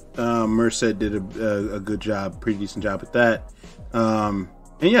Merced did a good job, pretty decent job at that. And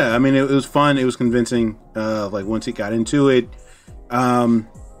yeah, I mean, it was fun. It was convincing. Like once it got into it, I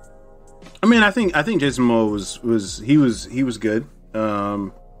mean, I think Jason Momoa was good.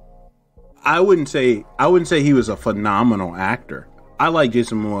 I wouldn't say he was a phenomenal actor. I like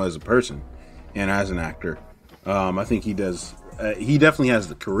Jason Momoa as a person and as an actor. I think he does. He definitely has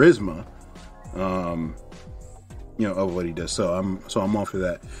the charisma. Of what he does. So I'm all for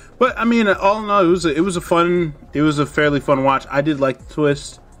that. But I mean, all in all, it was a fairly fun watch. I did like the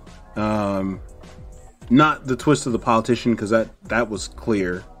twist. Not the twist of the politician, because that was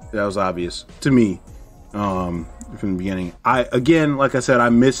clear. That was obvious to me from the beginning. Like I said, I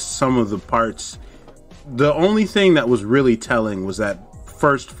missed some of the parts. The only thing that was really telling was that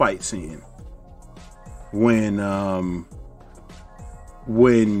first fight scene when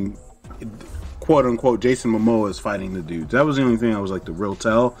quote unquote Jason Momoa is fighting the dudes. That was the only thing that was like the real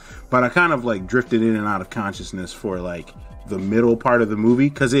tell. But I kind of like drifted in and out of consciousness for like the middle part of the movie,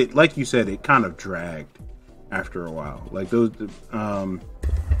 because it, like you said, it kind of dragged after a while. Like those,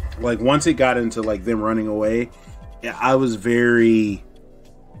 like once it got into like them running away, I was very,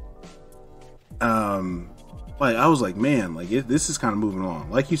 like I was like, man, like this is kind of moving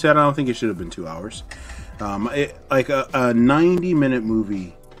along. Like you said, I don't think it should have been 2 hours. Like a 90-minute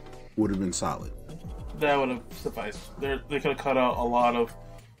movie would have been solid. That would have sufficed. They could have cut out a lot of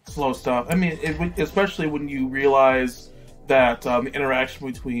slow stuff. I mean, especially when you realize that the interaction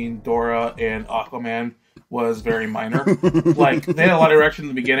between Dora and Aquaman was very minor. Like they had a lot of interaction in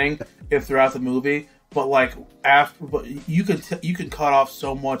the beginning and throughout the movie, but like you can cut off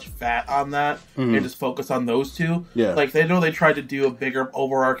so much fat on that and just focus on those two. Yeah, like they tried to do a bigger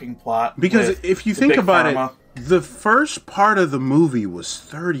overarching plot. Because if you think about it, the first part of the movie was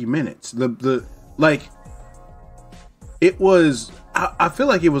 30 minutes. It was, I feel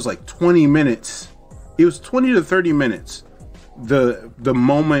like it was like 20 minutes. It was 20 to 30 minutes. The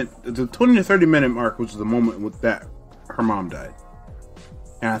 20 to 30 minute mark was the moment with that her mom died.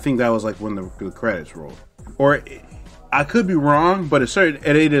 And I think that was like when the credits rolled. Or I could be wrong, but it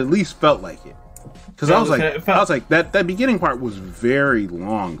at least felt like it. Because I was like, that beginning part was very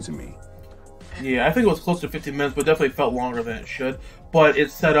long to me. Yeah, I think it was close to 15 minutes, but definitely felt longer than it should. But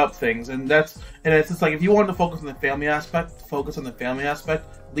it set up things, and it's just like if you wanted to focus on the family aspect, focus on the family aspect.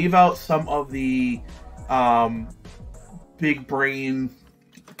 Leave out some of the big brain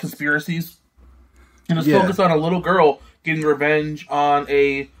conspiracies, and just focus on a little girl getting revenge on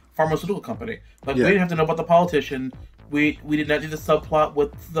a pharmaceutical company. Like we didn't have to know about the politician. We did not need the subplot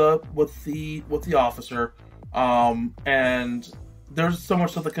with the officer. And there's so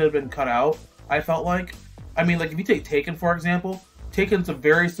much stuff that could have been cut out. I felt like, I mean, like if you take Taken for example, Taken's a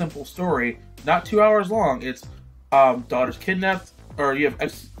very simple story, not 2 hours long. It's daughter's kidnapped, or you have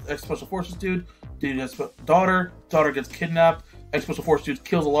ex special forces dude has daughter gets kidnapped, ex special forces dude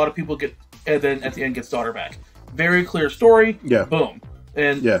kills a lot of people, and then at the end gets daughter back. Very clear story. Yeah. Boom.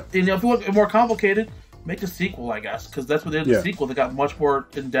 And you know, if you want it more complicated, make a sequel, I guess, because that's what they did. The sequel, they got much more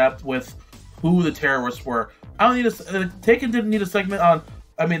in depth with who the terrorists were. I don't need Taken didn't need a segment on.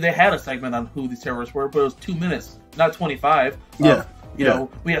 I mean, they had a segment on who these terrorists were, but it was 2 minutes, not 25. You know,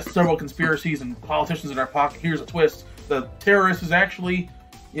 we have several conspiracies and politicians in our pocket. Here's a twist: the terrorist is actually,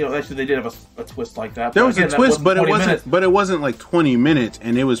 you know, actually they did have a twist like that. There was a twist, but it wasn't. Minutes. But it wasn't like 20 minutes,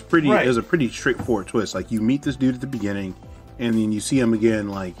 and it was pretty. It was a pretty straightforward twist. Like you meet this dude at the beginning, and then you see him again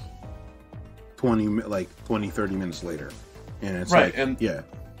like 20, 30 minutes later, and it's like, and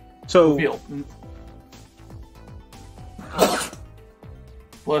So.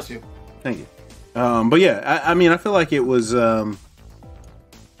 Bless you. Thank you. But yeah, I mean, I feel like it was. I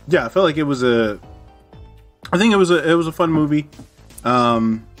feel like it was a. I think it was a fun movie.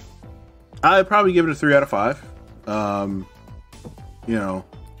 I'd probably give it a 3 out of 5. You know,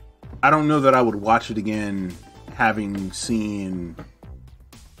 I don't know that I would watch it again, having seen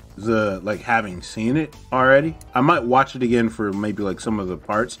it already. I might watch it again for maybe like some of the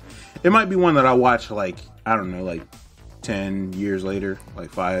parts. It might be one that I watch like, I don't know, like 10 years later,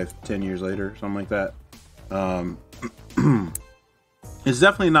 like 5-10 years later, something like that. It's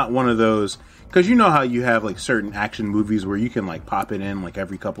definitely not one of those, because you know how you have like certain action movies where you can like pop it in like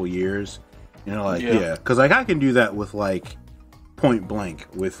every couple years, you know, like because like I can do that with like Point Blank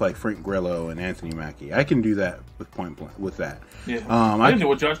with like Frank Grillo and Anthony Mackie. I can do that with Point Blank with that. I can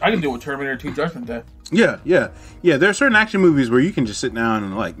do it with Terminator 2 Judgment Day. Yeah. There are certain action movies where you can just sit down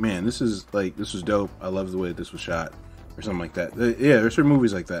and like, man, this was dope. I love the way this was shot, or something like that. There's certain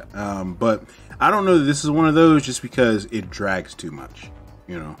movies like that. But I don't know that this is one of those, just because it drags too much,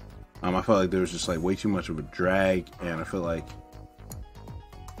 you know. I felt like there was just like way too much of a drag, and I feel like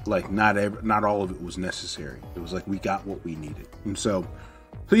not all of it was necessary. It was like we got what we needed, and so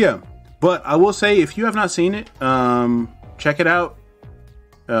yeah. But I will say, if you have not seen it, check it out.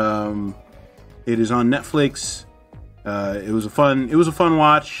 It is on Netflix. It was a fun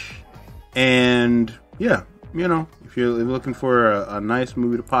watch, and yeah, you know, if you're looking for a nice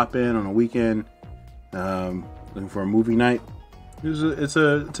movie to pop in on a weekend, looking for a movie night, it's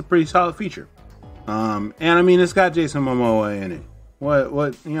a pretty solid feature. And I mean, it's got Jason Mamoa in it.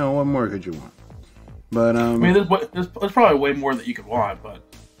 What you know, what more could you want? But I mean, there's probably way more that you could want, but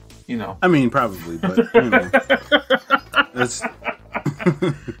you know, I mean, probably, but you know, that's.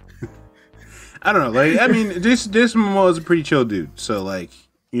 I don't know. Like, I mean, Jason Momoa is a pretty chill dude. So, like,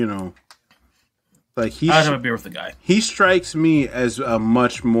 you know, like I'd have a beer with the guy. He strikes me as a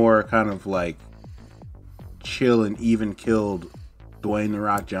much more kind of like chill and even killed Dwayne "The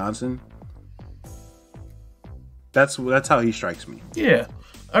Rock" Johnson. That's how he strikes me. Yeah,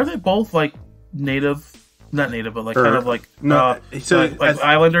 are they both like native? Not native, but like kind of like like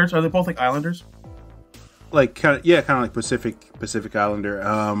Islanders. Are they both like Islanders? Like kind of like Pacific Islander.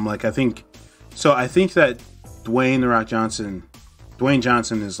 Like I think that Dwayne "The Rock" Johnson, Dwayne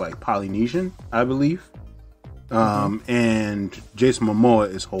Johnson is like Polynesian, I believe. And Jason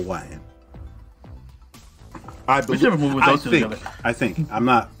Momoa is Hawaiian. I believe. I think.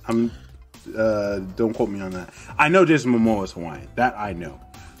 Don't quote me on that. I know Jason Momoa is Hawaiian. That I know.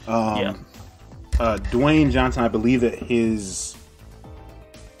 Dwayne Johnson, I believe that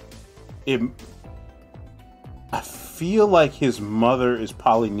I feel like his mother is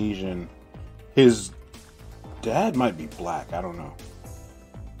Polynesian. His dad might be black. I don't know.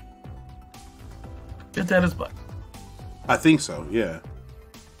 His dad is black. I think so. Yeah.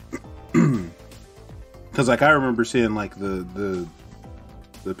 Because like I remember seeing like the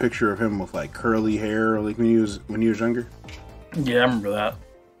picture of him with like curly hair, like when he was younger. Yeah, I remember that.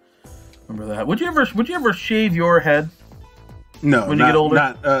 Would you ever shave your head? No, when you get older,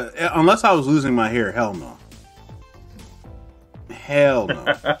 not unless I was losing my hair. Hell no.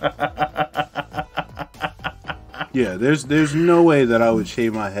 Yeah, there's no way that I would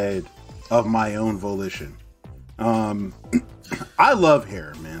shave my head of my own volition. I love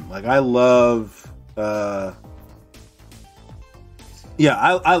hair, man. Like I love. I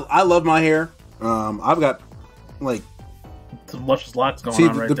love my hair. I've got like some luscious locks going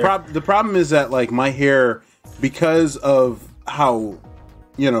on right there. The problem is that like my hair, because of how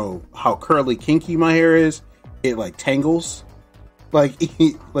curly, kinky my hair is, it like tangles, like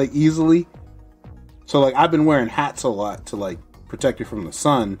like easily. So like I've been wearing hats a lot to like protect it from the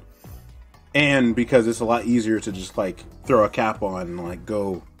sun, and because it's a lot easier to just like throw a cap on and like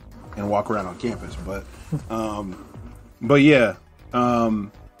go and walk around on campus. But yeah,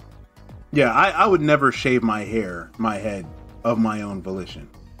 I would never shave my head of my own volition.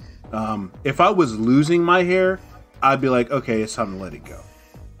 If I was losing my hair, I'd be like, okay, it's time to let it go.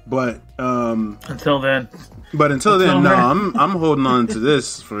 But until then, no, I'm holding on to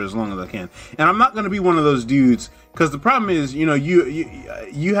this for as long as I can, and I'm not going to be one of those dudes. Because the problem is, you know,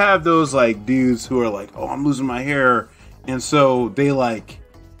 you have those like dudes who are like, oh, I'm losing my hair, and so they're like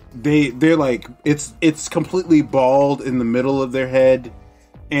it's completely bald in the middle of their head,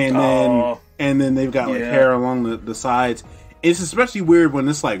 and then they've got like hair along the sides. It's especially weird when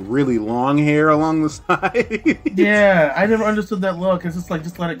it's like really long hair along the side. Yeah, I never understood that look. It's just like,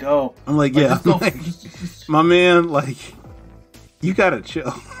 just let it go. I'm like, just my man, like, you gotta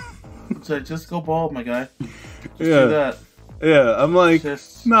chill. So just go bald, my guy. Just do that. Yeah, I'm like,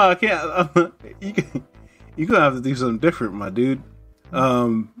 no, I can't. You're gonna have to do something different, my dude.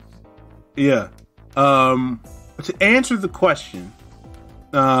 Yeah. To answer the question,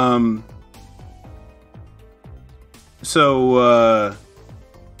 So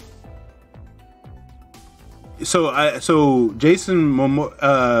Jason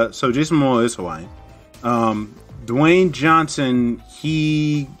Mamoa is Hawaiian. Dwayne Johnson,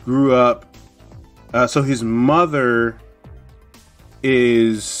 he grew up. So his mother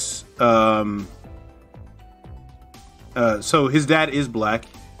is. So his dad is black,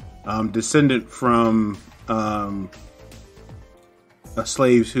 descendant from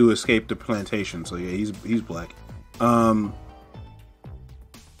slaves who escaped the plantation. So yeah, he's black.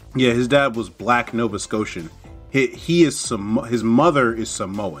 Yeah, his dad was black Nova Scotian. He is his mother is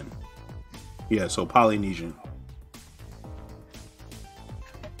Samoan. Yeah, so Polynesian.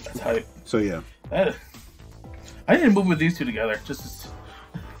 That's hype. So yeah, I need to move with these two together. Just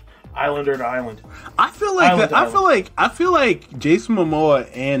islander to island. I feel like Jason Momoa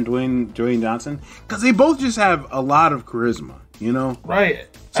and Dwayne Johnson, because they both just have a lot of charisma, you know? Right.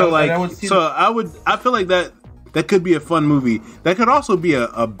 So I feel like that could be a fun movie. That could also be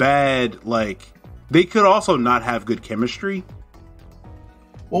a bad, like, they could also not have good chemistry.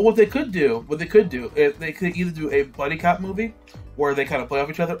 Well, what they could do is they could either do a buddy cop movie where they kind of play off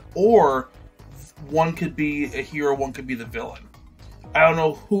each other, or one could be a hero, one could be the villain. I don't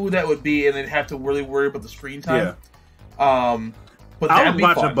know who that would be, and they'd have to really worry about the screen time. Yeah. But I would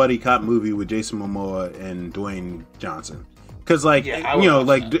watch a buddy cop movie with Jason Momoa and Dwayne Johnson. Because, like,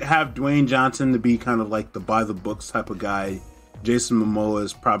 have Dwayne Johnson to be kind of like the by the books type of guy. Jason Momoa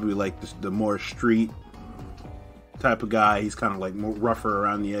is probably like the more street type of guy. He's kind of like more rougher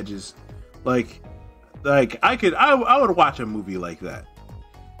around the edges. Like I would watch a movie like that.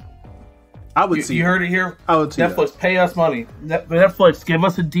 I would see. You heard it here. I would see Netflix, pay us money. Netflix, give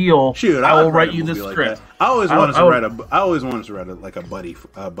us a deal. Shoot, I will write you the script. Like I always wanted to write like a buddy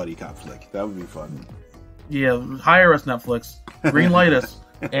cop flick. That would be fun. Yeah, hire us, Netflix. Greenlight us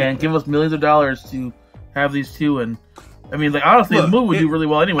and give us millions of dollars to have these two. And I mean, like, honestly, the movie would do really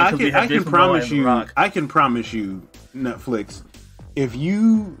well anyway because we have Jason Mamoa and The Rock. I can promise you, Netflix, if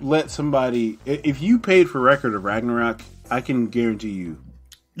you let somebody, if you paid for Record of Ragnarok, I can guarantee you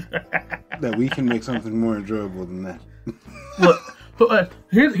that we can make something more enjoyable than that. Look,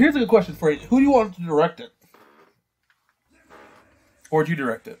 here's a good question for you. Who do you want to direct it? Or would you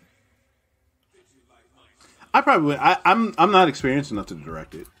direct it? I probably would. I'm not experienced enough to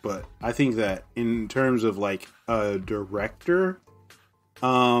direct it, but I think that in terms of like a director,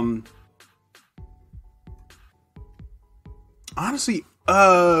 honestly,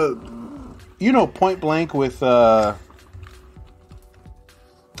 Point Blank with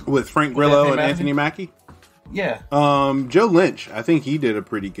Frank Grillo and Anthony Mackie. Yeah. Joe Lynch, I think he did a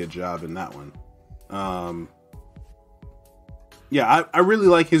pretty good job in that one. Yeah, I really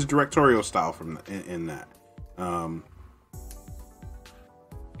like his directorial style in that.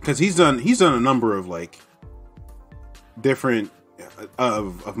 Because he's done a number of like different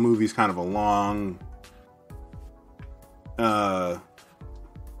of movies, kind of along along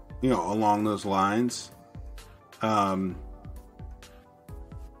those lines.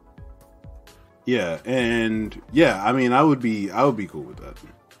 Yeah, and yeah, I mean, I would be cool with that.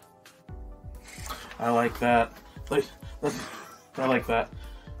 I like that. I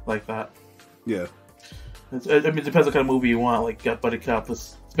like that. Yeah. I mean, it depends what kind of movie you want. Like, got buddy cop.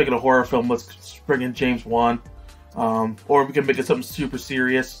 Let's make it a horror film. Let's bring in James Wan. Or we can make it something super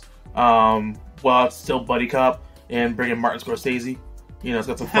serious while it's still buddy cop and bring in Martin Scorsese. You know, it's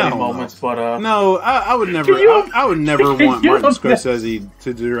got some funny moments, but no, I would never. I would never want Martin Scorsese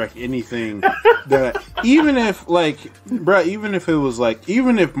to direct anything that, even if even if Martin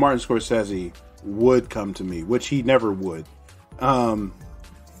Scorsese would come to me, which he never would,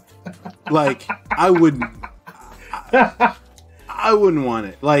 like I wouldn't want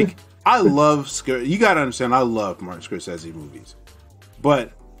it. Like I love you got to understand, I love Martin Scorsese movies,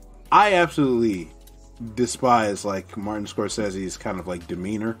 but I absolutely despise like Martin Scorsese's kind of like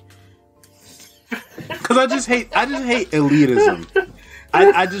demeanor, because I just hate elitism.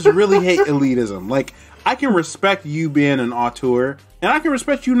 I just really hate elitism. Like I can respect you being an auteur, and I can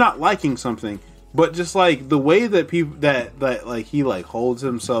respect you not liking something, but just like the way that people that like he like holds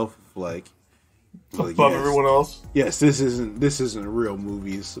himself like above everyone else. Yes, this isn't real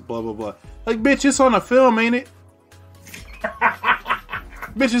movies. Blah blah blah. Like bitch, it's on a film, ain't it?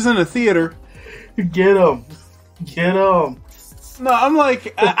 Bitch is in a theater. Get him. No, I'm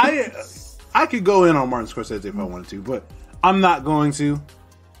like I could go in on Martin Scorsese if I wanted to, but I'm not going to.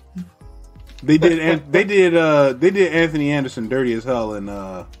 They did Anthony Anderson dirty as hell in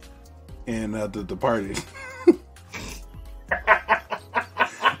The Departed.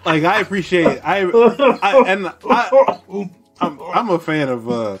 Like I appreciate it. I'm a fan of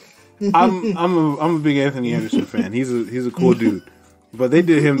I'm a big Anthony Anderson fan. He's a cool dude. But they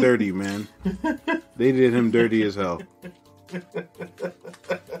did him dirty, man. They did him dirty as hell.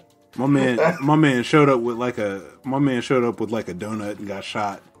 My man showed up with like a donut and got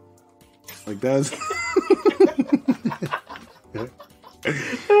shot. Like that's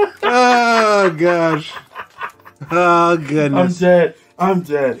oh gosh. Oh goodness. I'm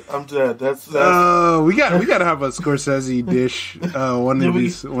dead. That's we gotta have a Scorsese dish one of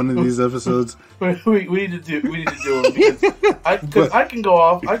these episodes. We need to do it because I can go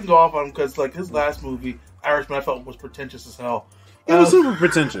off on him because like his last movie, Irishman, I felt was pretentious as hell. It was super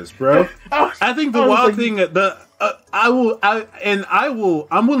pretentious, bro. I think the wild thing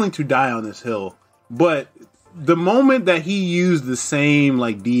I'm willing to die on this hill, but the moment that he used the same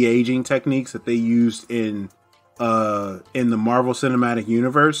like de-aging techniques that they used in the Marvel Cinematic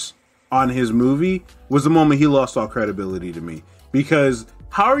Universe on his movie was the moment he lost all credibility to me. Because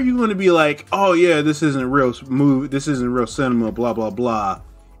how are you going to be like, oh yeah, this isn't real movie, this isn't real cinema, blah blah blah,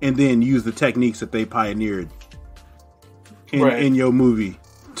 and then use the techniques that they pioneered in your movie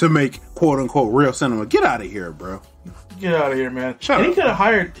to make quote unquote real cinema? Get out of here, bro. Get out of here, man. Shut up. He could have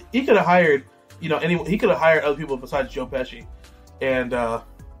hired, he could have hired other people besides Joe Pesci and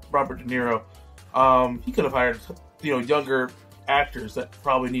Robert De Niro. He could have hired, younger actors that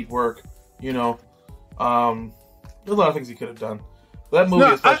probably need work. There's a lot of things he could have done. That movie,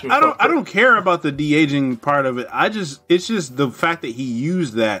 especially. I don't care about the de-aging part of it. It's just the fact that he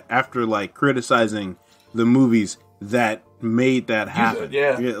used that after like criticizing the movies that made that happen.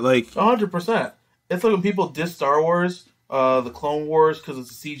 Yeah, like 100%. It's like when people diss Star Wars, the Clone Wars, because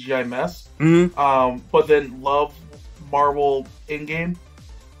it's a CGI mess. Mm-hmm. But then love Marvel Endgame.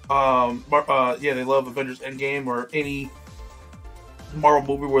 They love Avengers Endgame or any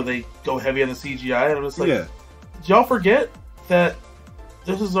Marvel movie where they go heavy on the CGI, and I'm just like, did y'all forget that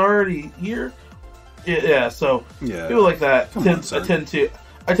this is already here? So people like that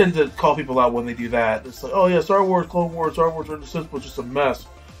I tend to call people out when they do that. It's like, oh yeah, Star Wars, Clone Wars, Star Wars Resistance was just a mess.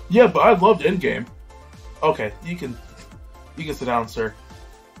 Yeah, but I loved Endgame. Okay, you can sit down, sir.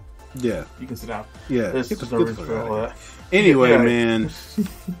 Yeah, you can sit down. Yeah, there's no reason for all that. Anyway, man.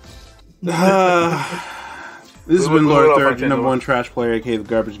 This has been Lord Third, your number one trash player, aka the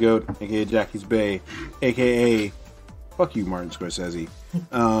Garbage Goat, aka Jackie's Bay, aka fuck you, Martin Scorsese.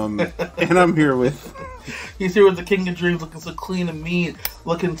 And I'm here with he's here with the King of Dreams, looking so clean and mean,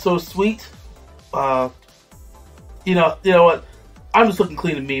 looking so sweet. You know what? I'm just looking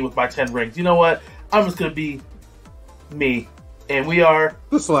clean and mean with my 10 rings. You know what? I'm just gonna be me, and we are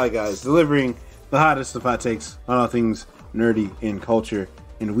the Sly Guys, delivering the hottest of hot takes on all things nerdy in culture,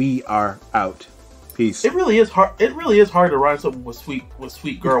 and we are out. Peace. It really is hard. It really is hard to write something with sweet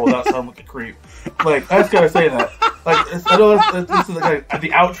girl without sounding like a creep. Like, I just gotta say that. Like, I know this is like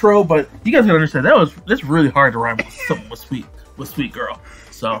the outro, but you guys gotta understand that's really hard to rhyme with something with sweet girl.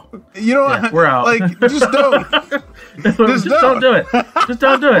 So you know what? We're out. Like, just don't. just don't do it. Just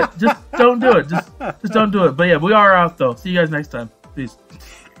don't do it. Just don't do it. Just don't do it. But yeah, we are out though. See you guys next time. Peace.